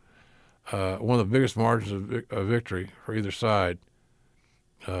Nitro. One of the biggest margins of victory for either side.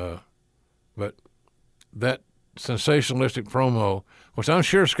 But that sensationalistic promo, which I'm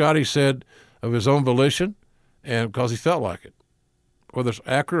sure Scotty said of his own volition and because he felt like it, whether it's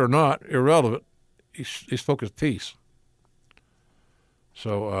accurate or not, irrelevant, he spoke his piece.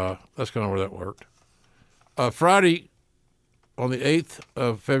 So that's kind of where that worked. Friday, on the 8th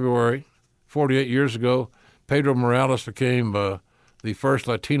of February, 48 years ago, Pedro Morales became the first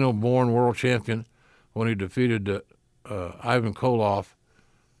Latino-born world champion when he defeated Ivan Koloff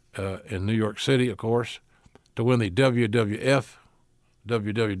in New York City, of course, to win the WWF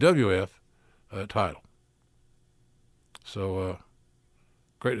title. So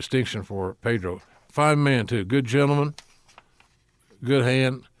great distinction for Pedro. Fine man, too. Good gentleman, good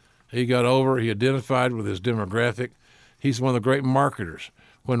hand. He got over. He identified with his demographic. He's one of the great marketers.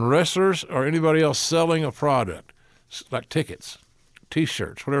 When wrestlers or anybody else selling a product like tickets,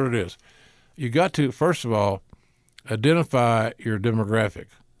 T-shirts, whatever it is. You got to, first of all, identify your demographic.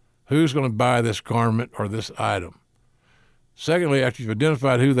 Who's going to buy this garment or this item? Secondly, after you've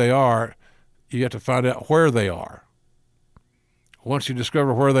identified who they are, you have to find out where they are. Once you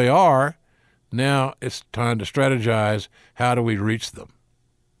discover where they are, now it's time to strategize, how do we reach them?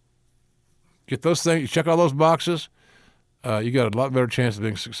 Get those things, you check all those boxes, you got a lot better chance of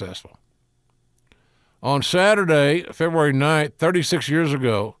being successful. On Saturday, February 9th, 36 years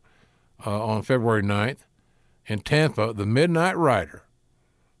ago, on February 9th, in Tampa, the Midnight Rider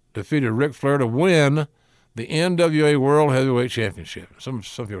defeated Ric Flair to win the NWA World Heavyweight Championship. Some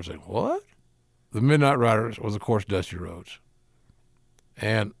people are saying, what? The Midnight Rider was, of course, Dusty Rhodes.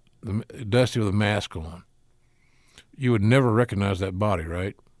 And Dusty with a mask on. You would never recognize that body,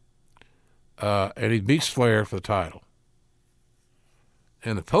 right? And he beats Flair for the title.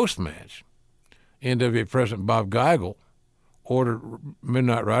 And the post-match, NWA President Bob Geigel ordered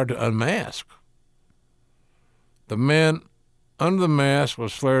Midnight Rider to unmask. The man under the mask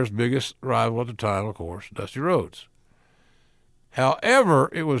was Flair's biggest rival at the time, of course, Dusty Rhodes. However,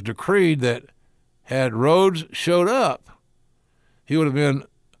 it was decreed that had Rhodes showed up, he would have been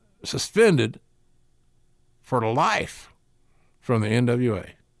suspended for life from the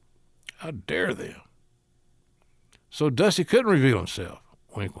NWA. How dare them? So Dusty couldn't reveal himself.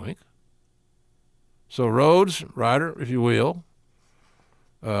 Wink, wink. So Rhodes, Ryder, if you will,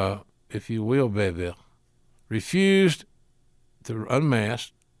 baby, refused to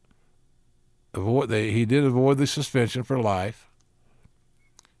unmask. He did avoid the suspension for life,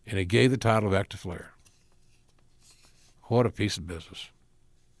 and he gave the title back to Flair. What a piece of business.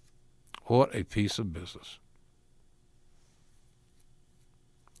 What a piece of business.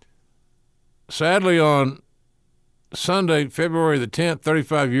 Sadly, on Sunday, February the 10th,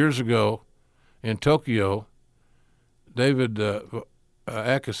 35 years ago, in Tokyo, David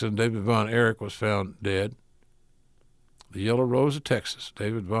Atkinson, David Von Erich, was found dead. The Yellow Rose of Texas.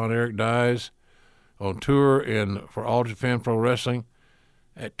 David Von Erich dies on tour for All Japan Pro Wrestling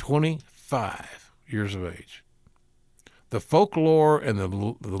at 25 years of age. The folklore and the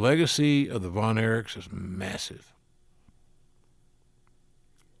legacy of the Von Erichs is massive.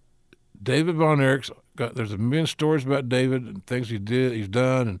 David Von Erich, there's a million stories about David and things he's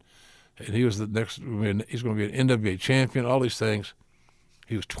done, and he was the next, he's going to be an NWA champion, all these things.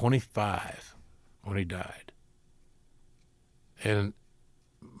 He was 25 when he died. And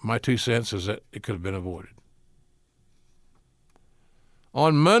my 2 cents is that it could have been avoided.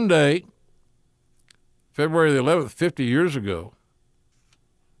 On Monday, February the 11th, 50 years ago,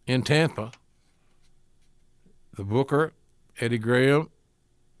 in Tampa, the booker, Eddie Graham,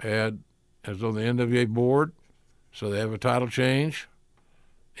 was on the NWA board, so they have a title change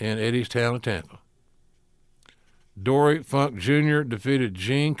in Eddie's town of Tampa. Dory Funk Jr. defeated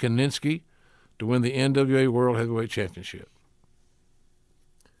Gene Kaninsky to win the NWA World Heavyweight Championship.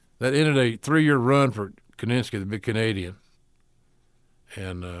 That ended a 3-year run for Kaninsky, the big Canadian,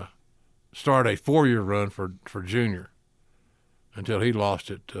 and started a 4-year run for Junior until he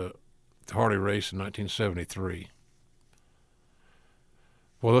lost it to Harley Race in 1973.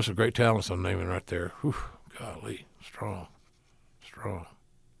 Well, those are great talents I'm naming right there. Whew, golly, strong.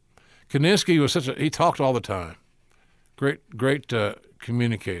 Kaninsky he talked all the time. Great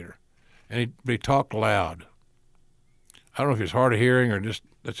communicator. And he talked loud. I don't know if he's hard of hearing or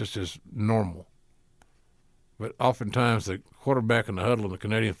that's just his normal. But oftentimes the quarterback in the huddle in the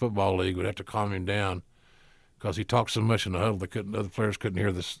Canadian Football League would have to calm him down because he talked so much in the huddle other players couldn't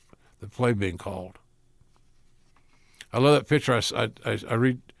hear the play being called. I love that picture. I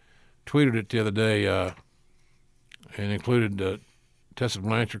retweeted it the other day and included Tessa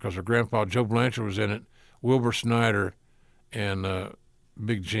Blanchard because her grandpa Joe Blanchard was in it, Wilbur Snyder, and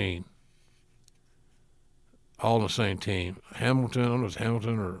Big Gene, all on the same team. Hamilton, I don't know if it was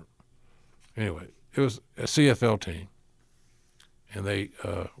Hamilton or – anyway, it was a CFL team, and they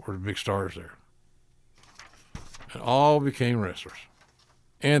were the big stars there. And all became wrestlers.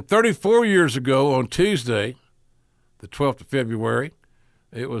 And 34 years ago on Tuesday, the 12th of February,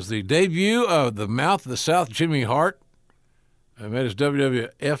 it was the debut of the Mouth of the South, Jimmy Hart. He made his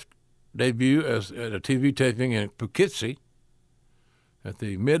WWF debut at a TV taping in Poughkeepsie at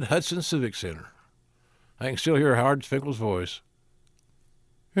the Mid-Hudson Civic Center. I can still hear Howard Finkel's voice.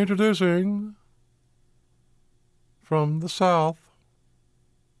 Introducing, from the South,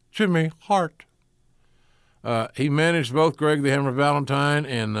 Jimmy Hart. He managed both Greg the Hammer Valentine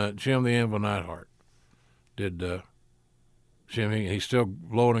and Jim the Anvil Neidhart. Did Jimmy. He's still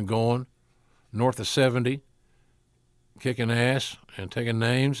blowing and going, north of 70, kicking ass and taking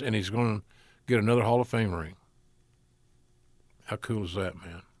names, and he's going to get another Hall of Fame ring. How cool is that,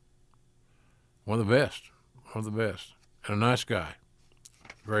 man? One of the best. One of the best. And a nice guy.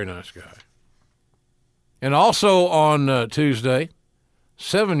 Very nice guy. And also on Tuesday,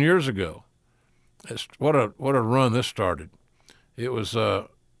 7 years ago, what a run this started. It was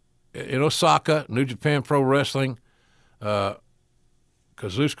in Osaka, New Japan Pro Wrestling.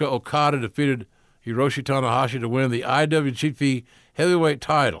 Kazuchika Okada defeated Hiroshi Tanahashi to win the IWGP Heavyweight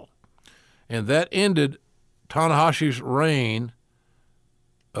title. And that ended Tanahashi's reign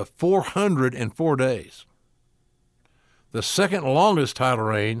of 404 days. The second longest title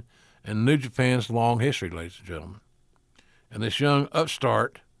reign in New Japan's long history, ladies and gentlemen. And this young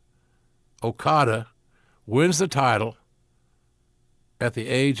upstart, Okada, wins the title at the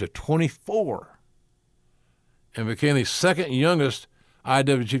age of 24 and became the second youngest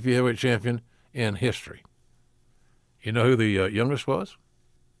IWGP Heavyweight Champion in history. You know who the youngest was?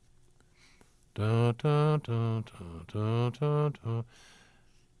 Dun, dun, dun, dun, dun, dun, dun.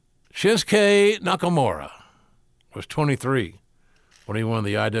 Shinsuke Nakamura was 23 when he won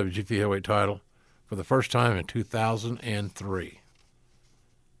the IWGP Heavyweight title for the first time in 2003.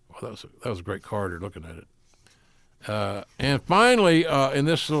 Well, that was a great card. You're looking at it. And finally, in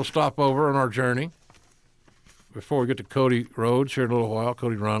this little stopover on our journey, before we get to Cody Rhodes here in a little while,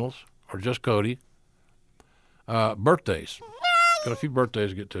 Cody Runnels, or just Cody, birthdays. Got a few birthdays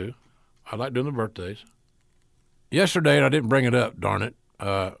to get to. I like doing the birthdays. Yesterday, and I didn't bring it up, darn it,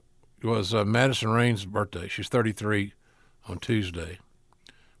 was Madison Rayne's birthday. She's 33 on Tuesday.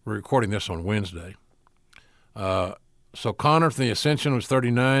 We're recording this on Wednesday. So Connor from the Ascension was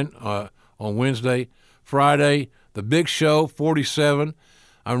 39 on Wednesday. Friday, The Big Show, 47.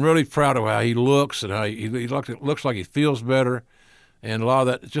 I'm really proud of how he looks and how he looks like he feels better, and a lot of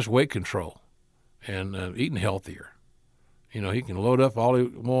that is just weight control and eating healthier. You know, he can load up all he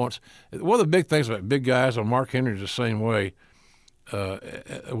wants. One of the big things about big guys, and Mark Henry's the same way,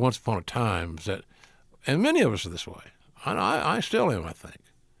 once upon a time, is that, and many of us are this way. I still am, I think.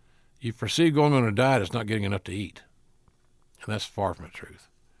 You perceive going on a diet as not getting enough to eat, and that's far from the truth.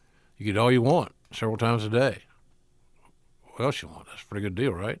 You get all you want several times a day. What else you want? That's a pretty good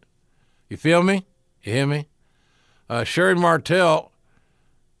deal, right? You feel me? You hear me? Sherry Martell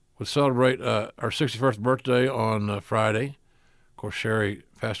would celebrate our 61st birthday on Friday. Of course, Sherry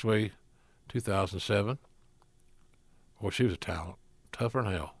passed away 2007. Well, she was a talent, tougher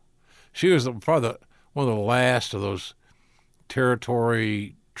than hell. She was probably one of the last of those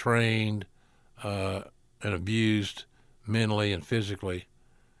territory-trained and abused mentally and physically,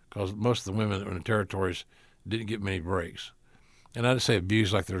 because most of the women that were in the territories didn't get many breaks. And I didn't say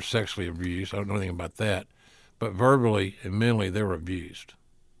abused like they were sexually abused. I don't know anything about that. But verbally and mentally, they were abused.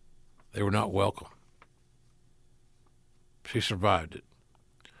 They were not welcome. She survived it.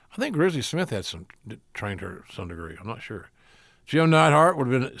 I think Grizzly Smith trained her to some degree. I'm not sure. Jim Neidhart would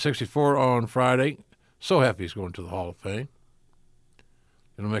have been 64 on Friday. So happy he's going to the Hall of Fame.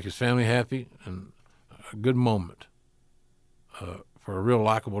 It'll make his family happy and a good moment for a real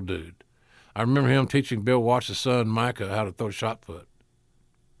likable dude. I remember him teaching Bill Watts' son, Micah, how to throw shot put.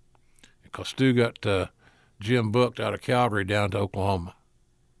 Because Stu got Jim booked out of Calgary down to Oklahoma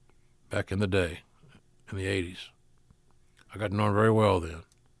back in the day, in the 80s. I got to know him very well then.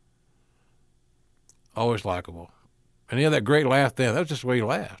 Always likable. And he had that great laugh then. That was just the way he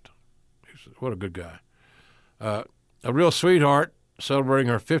laughed. What a good guy. A real sweetheart, celebrating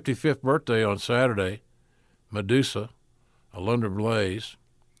her 55th birthday on Saturday, Medusa, a London Blaze.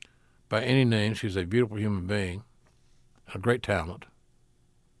 By any name, she's a beautiful human being, a great talent.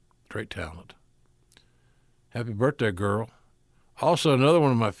 Great talent. Happy birthday, girl. Also, another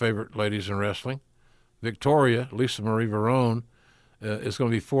one of my favorite ladies in wrestling, Victoria, Lisa Marie Verone, is going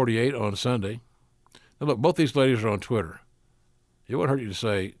to be 48 on Sunday. Now, look, both these ladies are on Twitter. It wouldn't hurt you to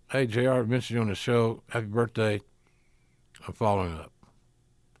say, hey, JR, I mentioned you on the show. Happy birthday. I'm following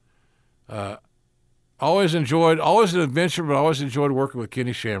up. Always an adventure, but always enjoyed working with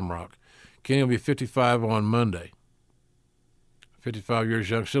Kenny Shamrock. Kenny will be 55 on Monday. 55 years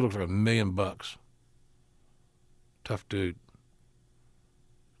young, still looks like $1 million. Tough dude.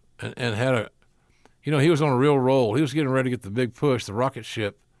 And had he was on a real roll. He was getting ready to get the big push, the rocket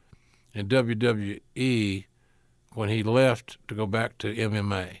ship in WWE when he left to go back to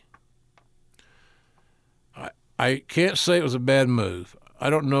MMA. I can't say it was a bad move.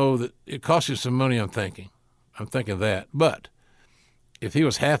 I don't know that it cost you some money, I'm thinking that. But if he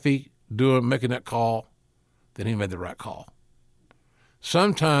was happy making that call, then he made the right call.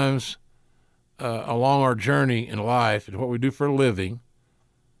 Sometimes along our journey in life and what we do for a living,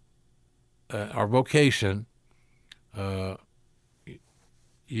 our vocation,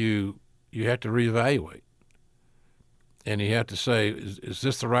 you have to reevaluate. And you have to say, is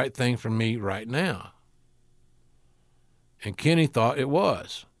this the right thing for me right now? And Kenny thought it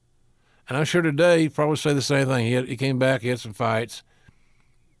was. And I'm sure today he'd probably say the same thing. He came back, he had some fights.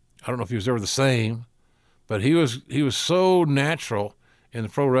 I don't know if he was ever the same, but he was so natural in the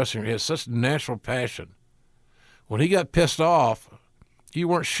pro wrestling. He had such natural passion. When he got pissed off, you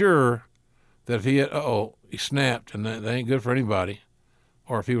weren't sure that if he had, he snapped, and that ain't good for anybody,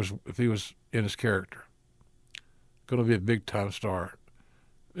 or if he was in his character. Going to be a big time star.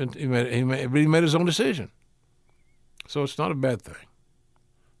 And he made his own decision. So it's not a bad thing.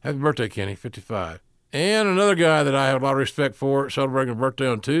 Happy birthday, Kenny, 55. And another guy that I have a lot of respect for, celebrating a birthday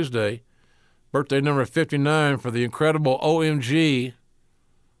on Tuesday, birthday number 59 for the incredible OMG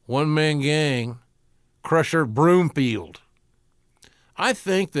one-man gang, Crusher Broomfield. I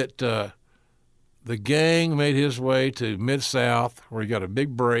think that the gang made his way to Mid-South, where he got a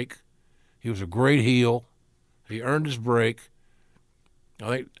big break. He was a great heel. He earned his break. I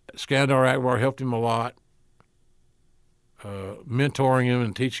think Skandar Akbar helped him a lot, mentoring him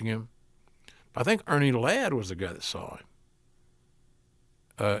and teaching him. I think Ernie Ladd was the guy that saw him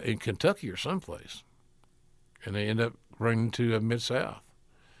in Kentucky or someplace, and they ended up running to Mid-South.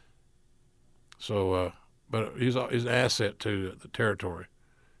 So, but he's an asset to the territory.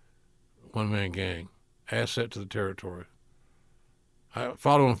 One-man gang, asset to the territory. I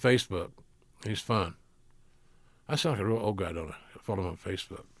follow him on Facebook. He's fun. I sound like a real old guy, don't I? I follow him on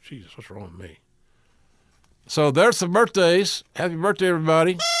Facebook. Jesus, what's wrong with me? So there's some birthdays. Happy birthday,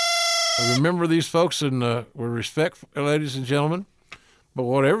 everybody. Remember these folks and with respect, ladies and gentlemen. But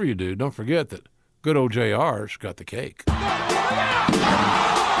whatever you do, don't forget that good old JR's got the cake.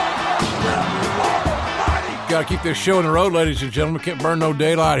 Got to keep this show on the road, ladies and gentlemen. Can't burn no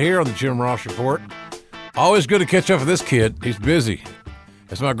daylight here on the Jim Ross Report. Always good to catch up with this kid. He's busy.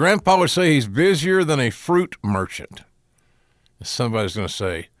 As my grandpa would say, he's busier than a fruit merchant. And somebody's going to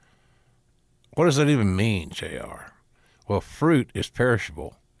say, what does that even mean, JR? Well, fruit is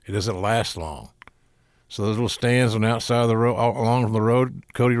perishable. It doesn't last long. So those little stands on the outside of the road, along the road,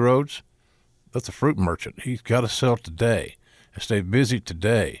 Cody roads, that's a fruit merchant. He's got to sell today and stay busy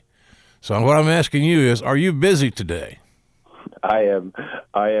today. So what I'm asking you is, are you busy today? I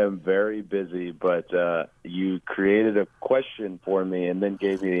am very busy, but you created a question for me and then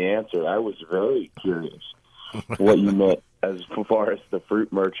gave me the answer. I was very curious what you meant as far as the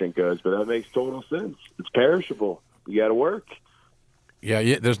fruit merchant goes, but that makes total sense. It's perishable. You got to work.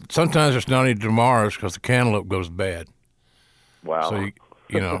 Yeah. Sometimes there's not any tomorrows because the cantaloupe goes bad. Wow. So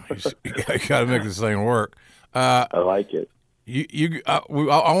you got to make this thing work. I like it. I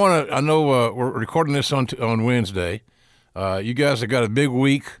want to. I know we're recording this on Wednesday. You guys have got a big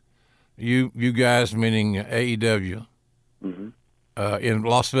week. You guys, meaning AEW, in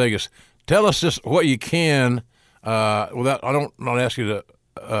Las Vegas. Tell us just what you can. Without, I don't not ask you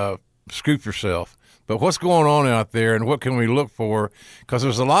to scoop yourself, but what's going on out there, and what can we look for? Because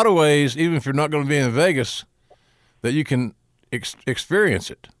there's a lot of ways, even if you're not going to be in Vegas, that you can experience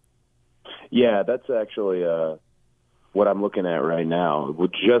it. Yeah, that's actually what I'm looking at right now.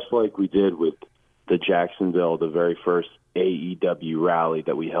 Just like we did with the Jacksonville, the very first AEW rally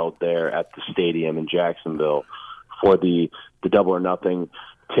that we held there at the stadium in Jacksonville for the Double or Nothing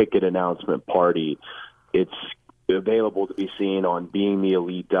ticket announcement party. It's available to be seen on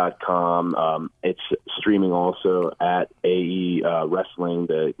beingtheelite.com. It's streaming also at AE Wrestling,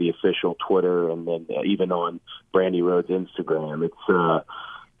 the official Twitter, and then even on Brandy Rhodes' Instagram.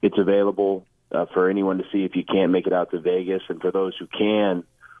 It's available for anyone to see if you can't make it out to Vegas, and for those who can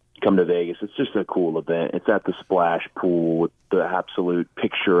come to Vegas, it's just a cool event. It's at the Splash Pool with the absolute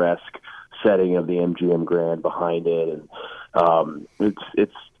picturesque setting of the MGM Grand behind it, and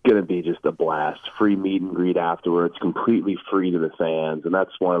it's going to be just a blast. Free meet and greet afterwards, completely free to the fans, and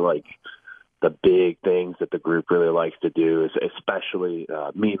that's one of the big things that the group really likes to do, is especially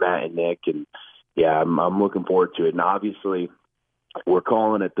me, Matt, and Nick. And yeah, I'm looking forward to it. And obviously, we're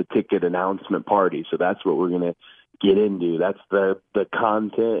calling it the ticket announcement party, so that's what we're going to get into. That's the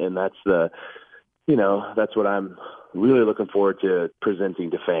content, and that's that's what I'm really looking forward to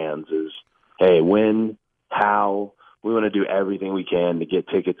presenting to fans is, hey, when, how, we want to do everything we can to get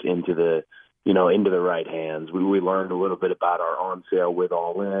tickets into the right hands. We learned a little bit about our on sale with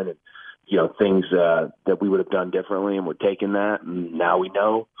All In, and things that we would have done differently, and we're taking that, and now we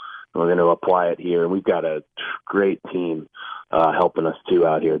know, and we're going to apply it here. And we've got a great team helping us too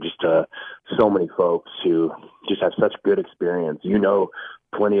out here. Just so many folks who just have such good experience.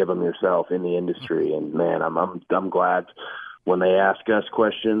 Plenty of them yourself in the industry, and man, I'm glad when they ask us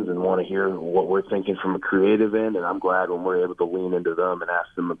questions and want to hear what we're thinking from a creative end, and I'm glad when we're able to lean into them and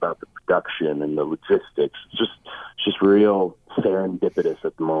ask them about the production and the logistics. It's just real serendipitous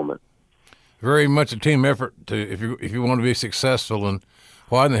at the moment. Very much a team effort if you want to be successful, and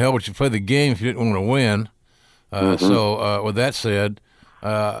why in the hell would you play the game if you didn't want to win? So with that said,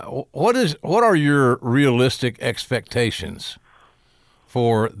 what are your realistic expectations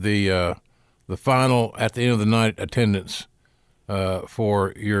for the final at the end of the night attendance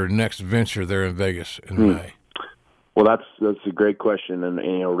for your next venture there in Vegas in May? Well, that's a great question,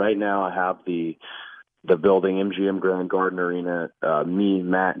 and right now I have the building, MGM Grand Garden Arena. Me,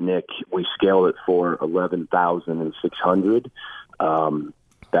 Matt, Nick, we scaled it for 11,600.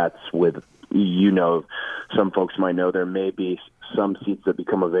 That's with, some folks might know there may be some seats that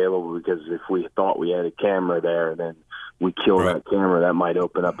become available because if we thought we had a camera there, then we kill that camera. That might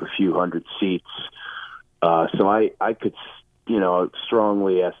open up a few hundred seats. So I could,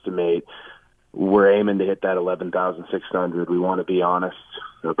 strongly estimate we're aiming to hit that 11,600. We want to be honest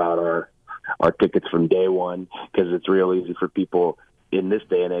about our tickets from day one because it's real easy for people in this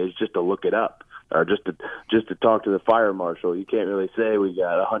day and age just to look it up or just to talk to the fire marshal. You can't really say we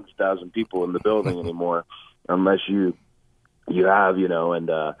got 100,000 people in the building anymore unless you have,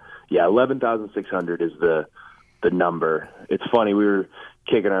 11,600 is the number. It's funny, we were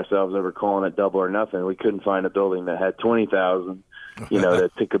kicking ourselves over calling it Double or Nothing. We couldn't find a building that had 20,000,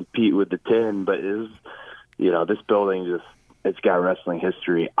 to compete with the 10. But this building it's got wrestling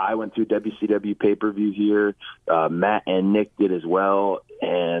history. I went through WCW pay-per-view here. Matt and Nick did as well,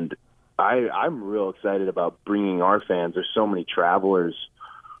 and I'm real excited about bringing our fans. There's so many travelers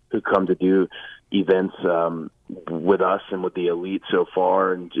who come to do events with us and with the Elite so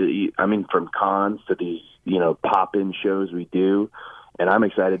far, and from cons to these pop-in shows we do. And I'm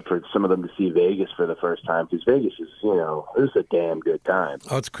excited for some of them to see Vegas for the first time because Vegas is, it's a damn good time.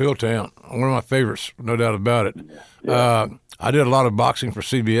 Oh, it's a cool town. One of my favorites, no doubt about it. Yeah. I did a lot of boxing for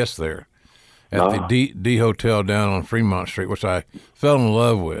CBS there at the D Hotel down on Fremont Street, which I fell in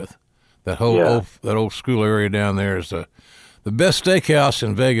love with. That whole old school area down there is the best steakhouse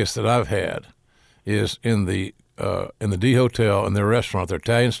in Vegas that I've had is in the D Hotel in their restaurant, their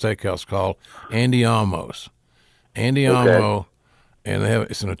Italian steakhouse called Andiamo's. Andiamo. And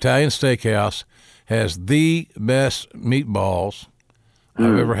it's an Italian steakhouse, has the best meatballs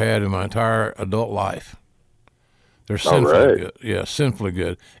I've ever had in my entire adult life. They're sinfully good. Yeah, sinfully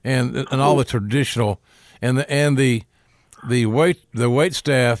good. And all the traditional and the wait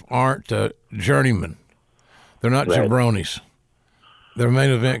staff aren't journeymen. They're not jabronis. They're main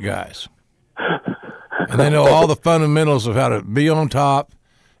event guys. And they know all the fundamentals of how to be on top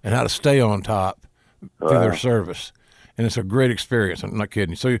and how to stay on top through their service. And it's a great experience. I'm not kidding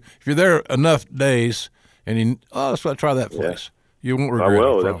you. So if you're there enough days and let's try that place. You won't regret it.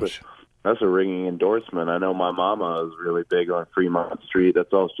 I will. That's a ringing endorsement. I know my mama is really big on Fremont Street.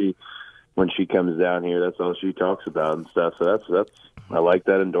 That's all when she comes down here, that's all she talks about and stuff. So that's I like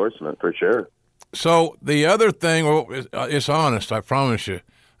that endorsement for sure. So the other thing, it's honest, I promise you.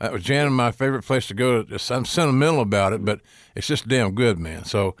 That was Jan, my favorite place to go. I'm sentimental about it, but it's just damn good, man.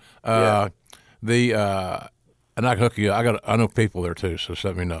 So and I can hook you up. I know people there too, so just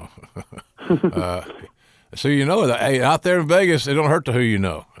let me know. So that hey, out there in Vegas, it don't hurt to who you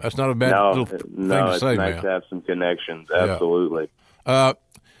know. That's not a bad little thing to say, man. No, it's nice to have some connections. Absolutely. Yeah.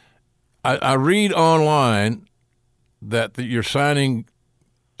 I read online that you're signing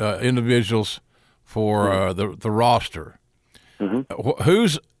individuals for the roster.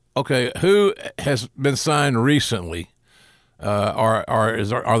 Mm-hmm. Who has been signed recently? Are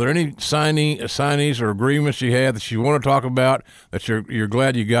there any signees or agreements you had that you want to talk about that you're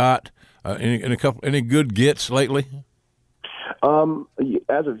glad you got? Any good gets lately?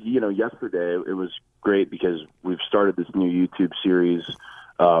 As of yesterday, it was great because we've started this new YouTube series,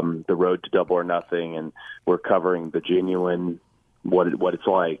 The Road to Double or Nothing, and we're covering the genuine what it's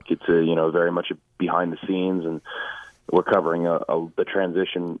like. It's very much behind the scenes, and we're covering the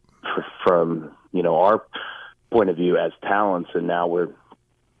transition from our point of view as talents, and now we're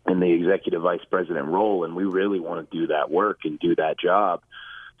in the executive vice president role, and we really want to do that work and do that job.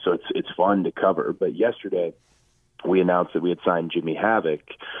 So it's fun to cover. But yesterday we announced that we had signed Jimmy Havoc,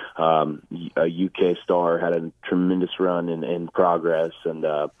 a UK star, had a tremendous run in Progress, and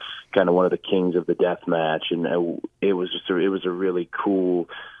kind of one of the kings of the death match. And it was a really cool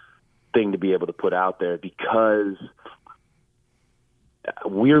thing to be able to put out there because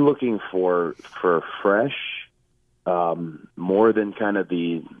we're looking for fresh, more than kind of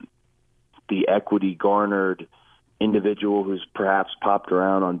the equity garnered individual who's perhaps popped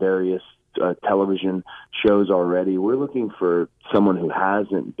around on various television shows already. We're looking for someone who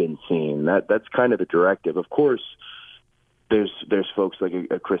hasn't been seen. That's kind of the directive. Of course, there's folks like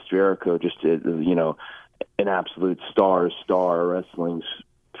a Chris Jericho, just an absolute star, wrestling's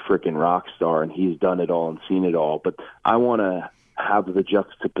freaking rock star, and he's done it all and seen it all. But I want to have the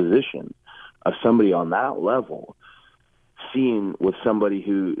juxtaposition of somebody on that level seeing with somebody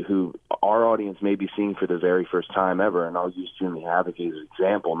who our audience may be seeing for the very first time ever. And I'll use Jimmy Havoc as an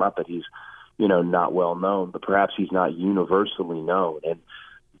example. Not that he's, not well known, but perhaps he's not universally known. And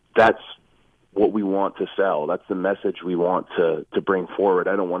that's what we want to sell. That's the message we want to bring forward.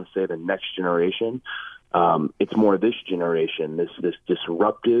 I don't want to say the next generation. It's more this generation, this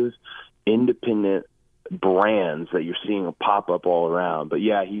disruptive, independent brands that you're seeing pop up all around. But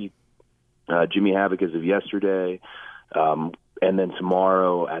yeah, Jimmy Havoc as of yesterday, and then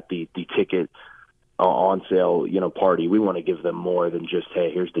tomorrow at the ticket on sale, party, we want to give them more than just,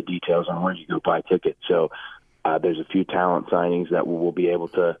 hey, here's the details on where you go buy tickets. So there's a few talent signings that we'll be able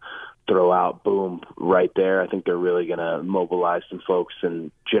to throw out, boom, right there. I think they're really going to mobilize some folks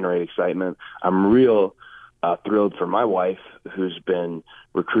and generate excitement. I'm real thrilled for my wife, who's been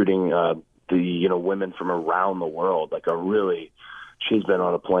recruiting the women from around the world. She's been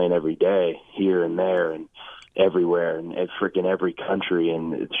on a plane every day, here and there and everywhere, and freaking every country.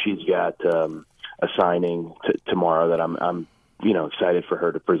 And she's got a signing tomorrow that I'm excited for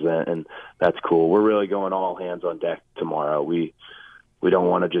her to present, and that's cool. We're really going all hands on deck tomorrow. We don't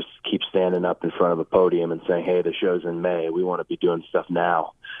want to just keep standing up in front of a podium and saying, hey, the show's in May. We want to be doing stuff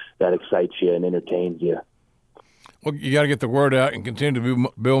now that excites you and entertains you. Well, you got to get the word out and continue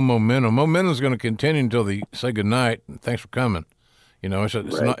to build momentum. Momentum is going to continue until they say goodnight and thanks for coming.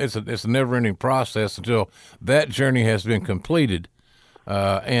 It's a never-ending process until that journey has been completed.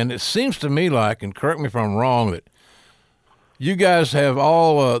 And it seems to me like, and correct me if I'm wrong, that you guys have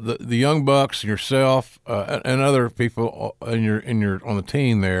all the young bucks, yourself, and other people in your on the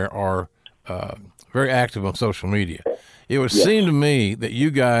team there are very active on social media. It would seem to me that you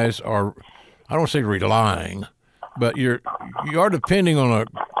guys are, I don't want to say relying, but you are depending on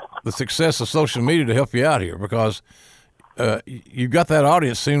the success of social media to help you out here, because you've got that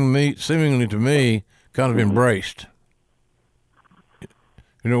audience seemingly to me kind of embraced.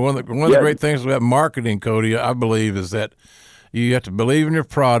 One of the great things about marketing, Cody, I believe, is that you have to believe in your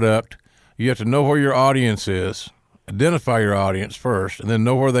product. You have to know where your audience is, identify your audience first, and then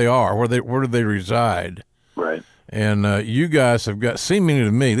know where they are, where do they reside. Right. And you guys have got, seemingly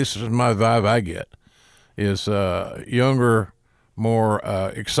to me, this is my vibe I get, is younger, more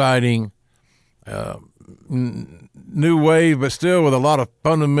exciting, new wave, but still with a lot of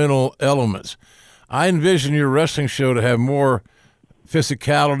fundamental elements. I envision your wrestling show to have more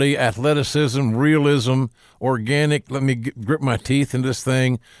physicality, athleticism, realism, organic, let me grip my teeth in this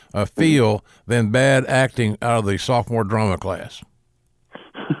thing, feel than bad acting out of the sophomore drama class.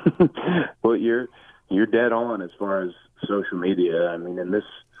 Well, you're dead on as far as social media. I mean, in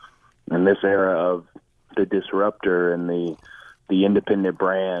this era of the disruptor and the independent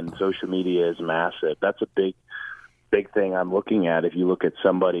brand, social media is massive. That's a big thing I'm looking at. If you look at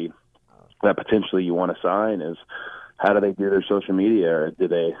somebody that potentially you want to sign, is how do they do their social media? Or do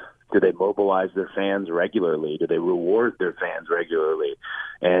they mobilize their fans regularly? Do they reward their fans regularly?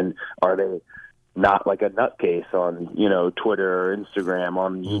 And are they not like a nutcase on, Twitter or Instagram,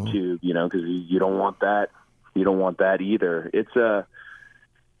 on YouTube, because you don't want that. You don't want that either. It's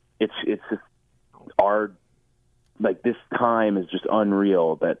this time is just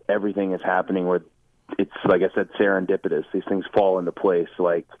unreal, that everything is happening where it's, like I said, serendipitous. These things fall into place.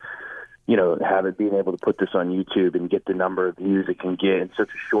 Being able to put this on YouTube and get the number of views it can get in such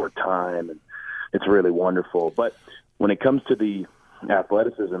a short time, and it's really wonderful. But when it comes to the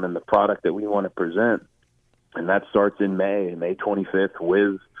athleticism and the product that we want to present, and that starts in May 25th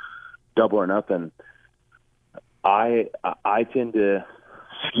with Double or Nothing, I tend to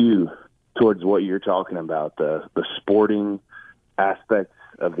skew towards what you're talking about, the sporting aspects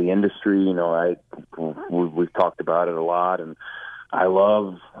of the industry. We've talked about it a lot, and I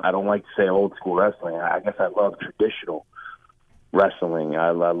don't like to say old school wrestling. I guess I love traditional wrestling.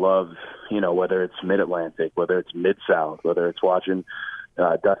 I love, whether it's Mid-Atlantic, whether it's Mid-South, whether it's watching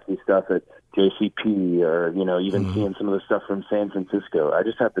Dusty stuff at JCP, or, even seeing some of the stuff from San Francisco. I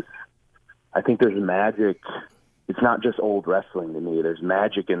just have this, I think there's magic. It's not just old wrestling to me. There's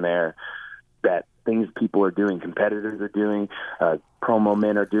magic in there, that things people are doing, competitors are doing, promo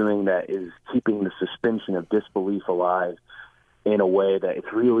men are doing, that is keeping the suspension of disbelief alive in a way that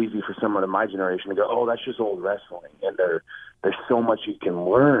it's real easy for someone in my generation to go, oh, that's just old wrestling. And there's so much you can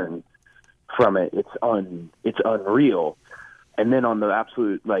learn from it. It's unreal. And then on the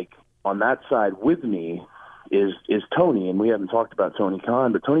absolute, on that side with me is Tony, and we haven't talked about Tony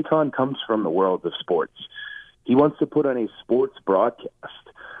Khan, but Tony Khan comes from the world of sports. He wants to put on a sports broadcast,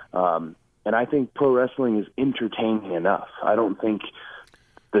 and I think pro wrestling is entertaining enough. I don't think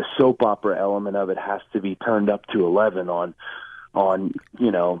the soap opera element of it has to be turned up to 11 on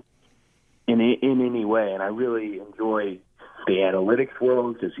in any way. And I really enjoy the analytics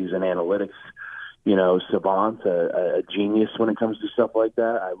world because he's an analytics, savant, a genius when it comes to stuff like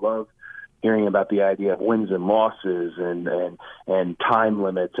that. I love hearing about the idea of wins and losses and time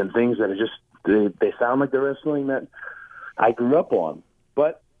limits and things that are just they sound like the wrestling that I grew up on.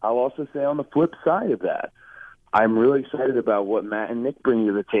 But I'll also say on the flip side of that, I'm really excited about what Matt and Nick bring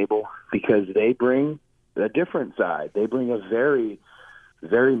to the table because they bring a different side. They bring a very,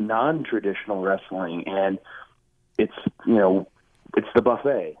 very non-traditional wrestling, and it's the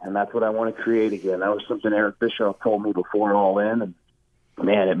buffet, and that's what I want to create again. That was something Eric Bischoff told me before All In, and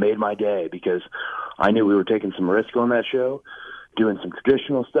man, it made my day because I knew we were taking some risk on that show, doing some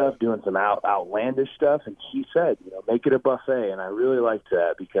traditional stuff, doing some outlandish stuff, and he said, make it a buffet, and I really liked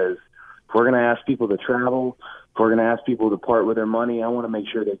that because if we're going to ask people to travel, if we're going to ask people to part with their money, I want to make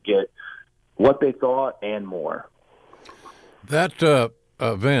sure they get what they thought and more. That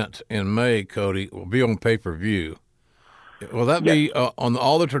event in May, Cody, will be on pay-per-view. Will that be on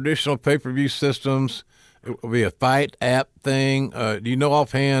all the traditional pay-per-view systems? It will be a fight app thing. Do you know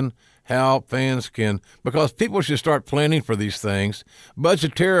offhand how fans can – because people should start planning for these things.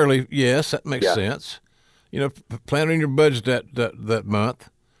 Budgetarily, yes, that makes sense. Planning your budget that month.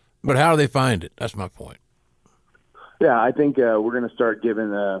 But how do they find it? That's my point. Yeah, I think we're going to start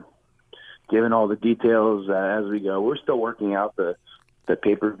giving all the details as we go. We're still working out the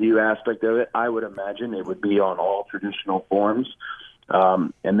pay-per-view aspect of it. I would imagine it would be on all traditional forms.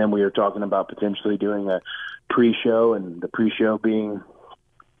 And then we were talking about potentially doing a pre-show, and the pre-show being,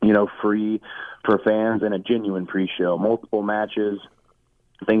 free for fans and a genuine pre-show, multiple matches,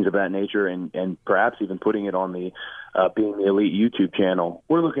 things of that nature, and perhaps even putting it on the Being the Elite YouTube channel.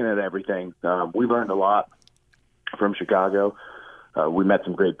 We're looking at everything. We learned a lot from Chicago. We met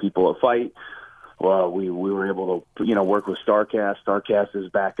some great people at Fight. Well, we were able to work with StarCast. StarCast is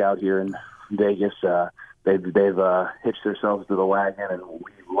back out here in Vegas. They've hitched themselves to the wagon, and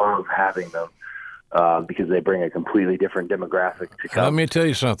we love having them because they bring a completely different demographic to come. Let me tell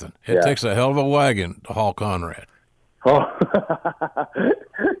you something. It takes a hell of a wagon to haul Conrad. Oh.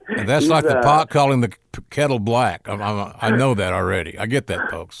 And that's like the pot calling the kettle black. I know that already. I get that,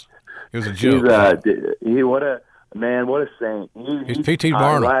 folks. It was a joke. What a saint. He's P.T.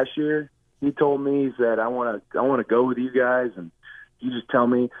 Barnum. Last year, he told me, he said, I want to go with you guys, and you just tell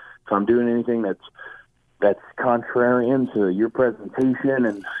me if I'm doing anything that's contrarian to your presentation.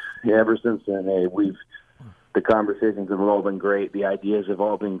 And ever since then, the conversations have all been great. The ideas have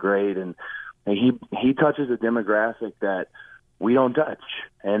all been great, and he touches a demographic that we don't touch,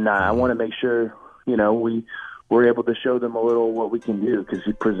 and I want to make sure we're able to show them a little what we can do because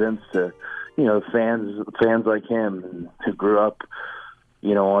he presents to fans like him who grew up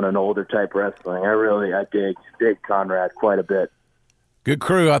on an older type wrestling. I dig Conrad quite a bit. Good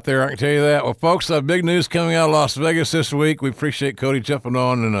crew out there, I can tell you that. Well, folks, big news coming out of Las Vegas this week. We appreciate Cody jumping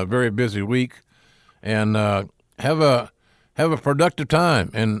on in a very busy week, and have a productive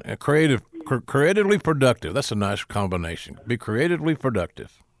time and creatively productive. That's a nice combination. Be creatively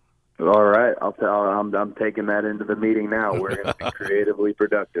productive. All right, I'm taking that into the meeting now. We're going to be creatively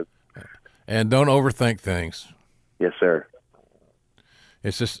productive, and don't overthink things. Yes, sir.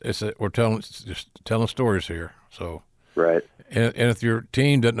 We're just telling stories here. So right. And if your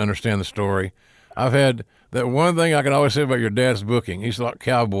team doesn't understand the story, I've had that one thing I can always say about your dad's booking. He's like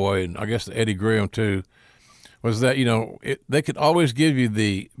Cowboy, and I guess Eddie Graham too. Was that they could always give you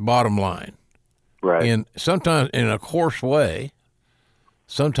the bottom line, right? And sometimes in a coarse way,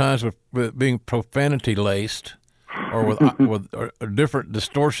 sometimes with being profanity laced, or with different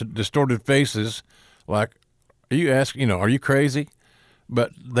distorted faces. Like, are you crazy?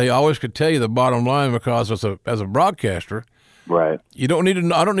 But they always could tell you the bottom line because as a broadcaster, right? You don't need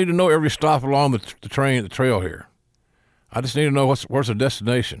to. I don't need to know every stop along the trail here. I just need to know where's the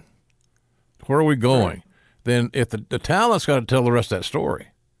destination, where are we going. Right. Then if the talent's got to tell the rest of that story,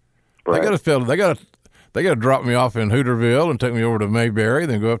 right. They got to drop me off in Hooterville and take me over to Mayberry,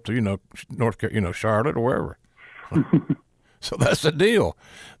 then go up to Charlotte or wherever. So that's the deal.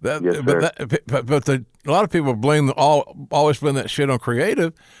 Yes, sir. But a lot of people always blame that shit on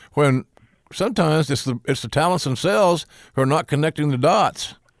creative when sometimes it's the talents themselves who are not connecting the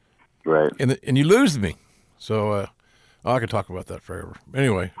dots. Right. And you lose me. So I could talk about that forever.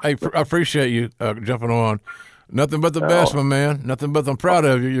 Anyway, I appreciate you jumping on. Nothing but the best, my man. Nothing but I'm proud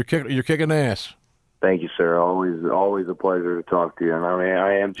of you. You're kicking ass. Thank you, sir. Always a pleasure to talk to you. And I mean,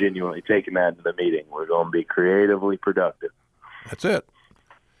 I am genuinely taking that into the meeting. We're going to be creatively productive. That's it.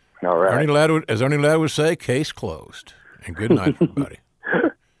 All right. As Ernie Ladd would say, case closed. And good night, everybody.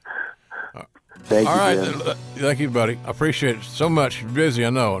 Thank you. All right. Thank you, buddy. I appreciate it so much. You're busy, I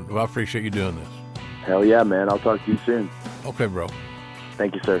know, but I appreciate you doing this. Hell yeah, man. I'll talk to you soon. Okay, bro.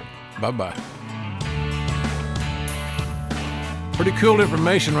 Thank you, sir. Bye-bye. Pretty cool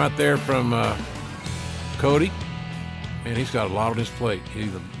information right there from Cody. Man, he's got a lot on his plate.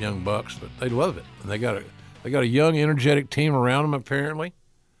 He's the young Bucks, but they love it. And they got a young, energetic team around them, apparently.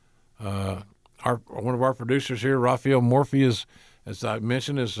 One of our producers here, Raphael Morphy, as I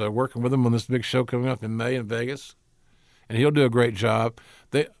mentioned, is working with them on this big show coming up in May in Vegas. And he'll do a great job.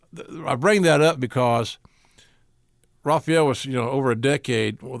 I bring that up because Raphael was, over a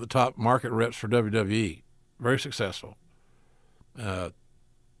decade one of the top market reps for WWE. Very successful.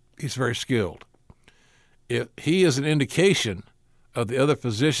 He's very skilled. If he is an indication of the other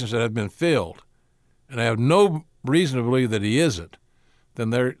positions that have been filled, and I have no reason to believe that he isn't, then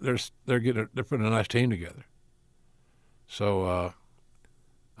they're putting a nice team together. So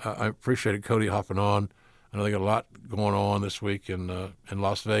I appreciated Cody hopping on. I know they got a lot going on this week in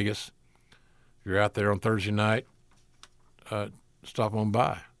Las Vegas. If you're out there on Thursday night, stop on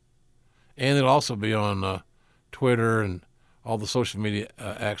by. And it'll also be on Twitter and all the social media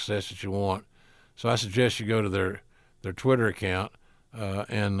access that you want. So I suggest you go to their Twitter account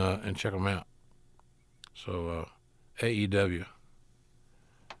and check them out. So AEW,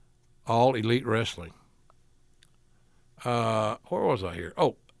 All Elite Wrestling. Where was I here?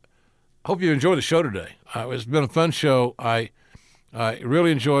 Oh, hope you enjoyed the show today. It's been a fun show. I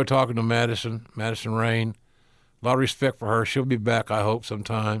really enjoyed talking to Madison Rayne. A lot of respect for her. She'll be back, I hope,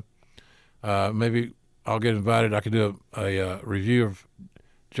 sometime. Maybe I'll get invited. I could do a review of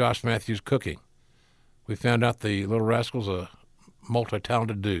Josh Matthews' cooking. We found out the Little Rascal's a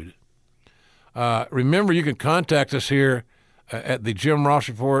multi-talented dude. Remember, you can contact us here at the Jim Ross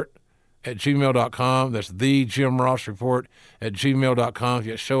Report at gmail.com. That's the Jim Ross Report at gmail.com. If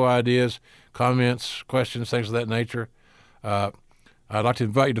you got show ideas, comments, questions, things of that nature. I'd like to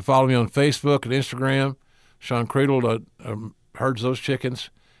invite you to follow me on Facebook and Instagram. Sean Cradle herds those chickens.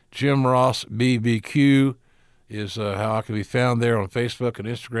 Jim Ross BBQ is how I can be found there on Facebook and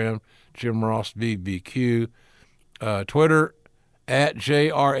Instagram. Jim Ross BBQ. Twitter at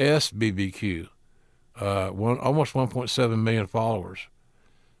JRSBBQ. Almost 1.7 million followers.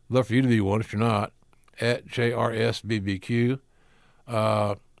 Love for you to be one if you're not. At JRSBBQ.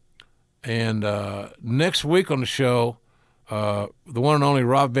 And next week on the show, the one and only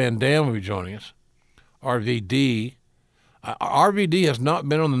Rob Van Dam will be joining us. RVD. RVD has not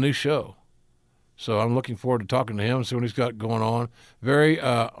been on the new show. So I'm looking forward to talking to him and see what he's got going on. Very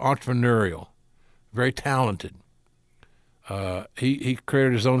entrepreneurial, very talented. He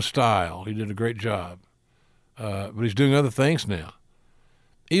created his own style. He did a great job. But he's doing other things now.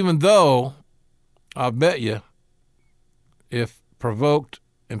 Even though, I'll bet you, if provoked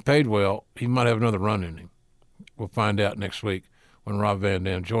and paid well, he might have another run in him. We'll find out next week when Rob Van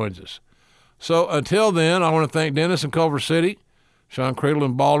Dam joins us. So until then, I want to thank Dennis in Culver City, Sean Cradle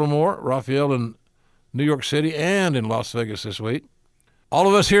in Baltimore, Raphael in New York City, and in Las Vegas this week. All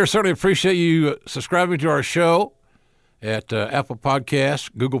of us here certainly appreciate you subscribing to our show at Apple Podcasts,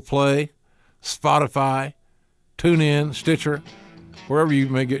 Google Play, Spotify, TuneIn, Stitcher, wherever you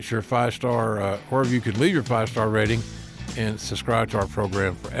may get your 5-star, wherever you could leave your 5-star rating and subscribe to our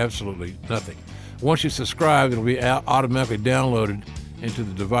program for absolutely nothing. Once you subscribe, it'll be automatically downloaded into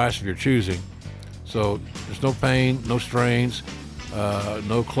the device of your choosing. So there's no pain, no strains,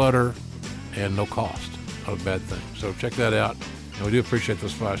 no clutter, and no cost. Not a bad thing. So check that out. And we do appreciate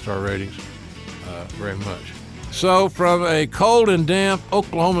those 5-star ratings very much. So from a cold and damp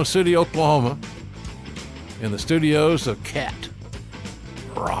Oklahoma City, Oklahoma, in the studios of Cat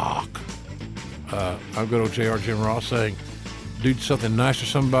Rock, I'm good old JR Jim Ross saying, do something nice for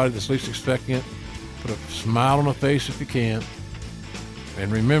somebody that's least expecting it. Put a smile on the face if you can.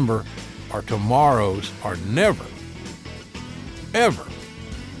 And remember, our tomorrows are never, ever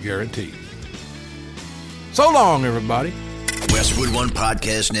guaranteed. So long, everybody. Westwood One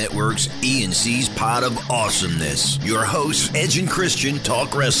Podcast Network's E&C's Pod of Awesomeness. Your hosts, Edge and Christian,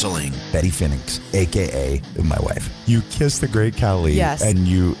 talk wrestling. Betty Phoenix, a.k.a. my wife. You kiss the great Khali, yes, and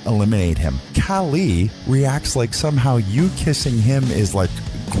you eliminate him. Khali reacts like somehow you kissing him is like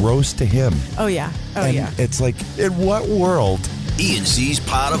gross to him. Oh, yeah. Oh, and yeah. It's like, in what world? E&C's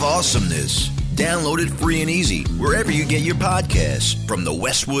Pod of Awesomeness. Download it free and easy wherever you get your podcasts from the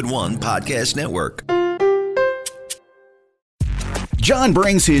Westwood One Podcast Network. John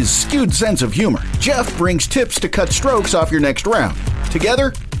brings his skewed sense of humor. Jeff brings tips to cut strokes off your next round.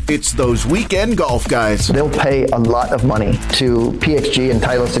 Together, it's those weekend golf guys. They'll pay a lot of money to PXG and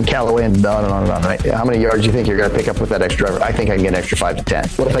Titleist and Callaway and on and on and on, right? How many yards do you think you're going to pick up with that extra driver? I think I can get an extra 5 to 10.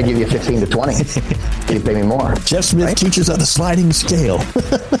 What if I give you 15 to 20? You pay me more. Jeff Smith teaches on a sliding scale.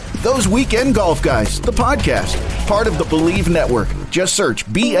 Those Weekend Golf Guys, the podcast, part of the Believe Network. Just search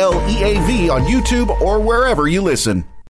BLEAV on YouTube or wherever you listen.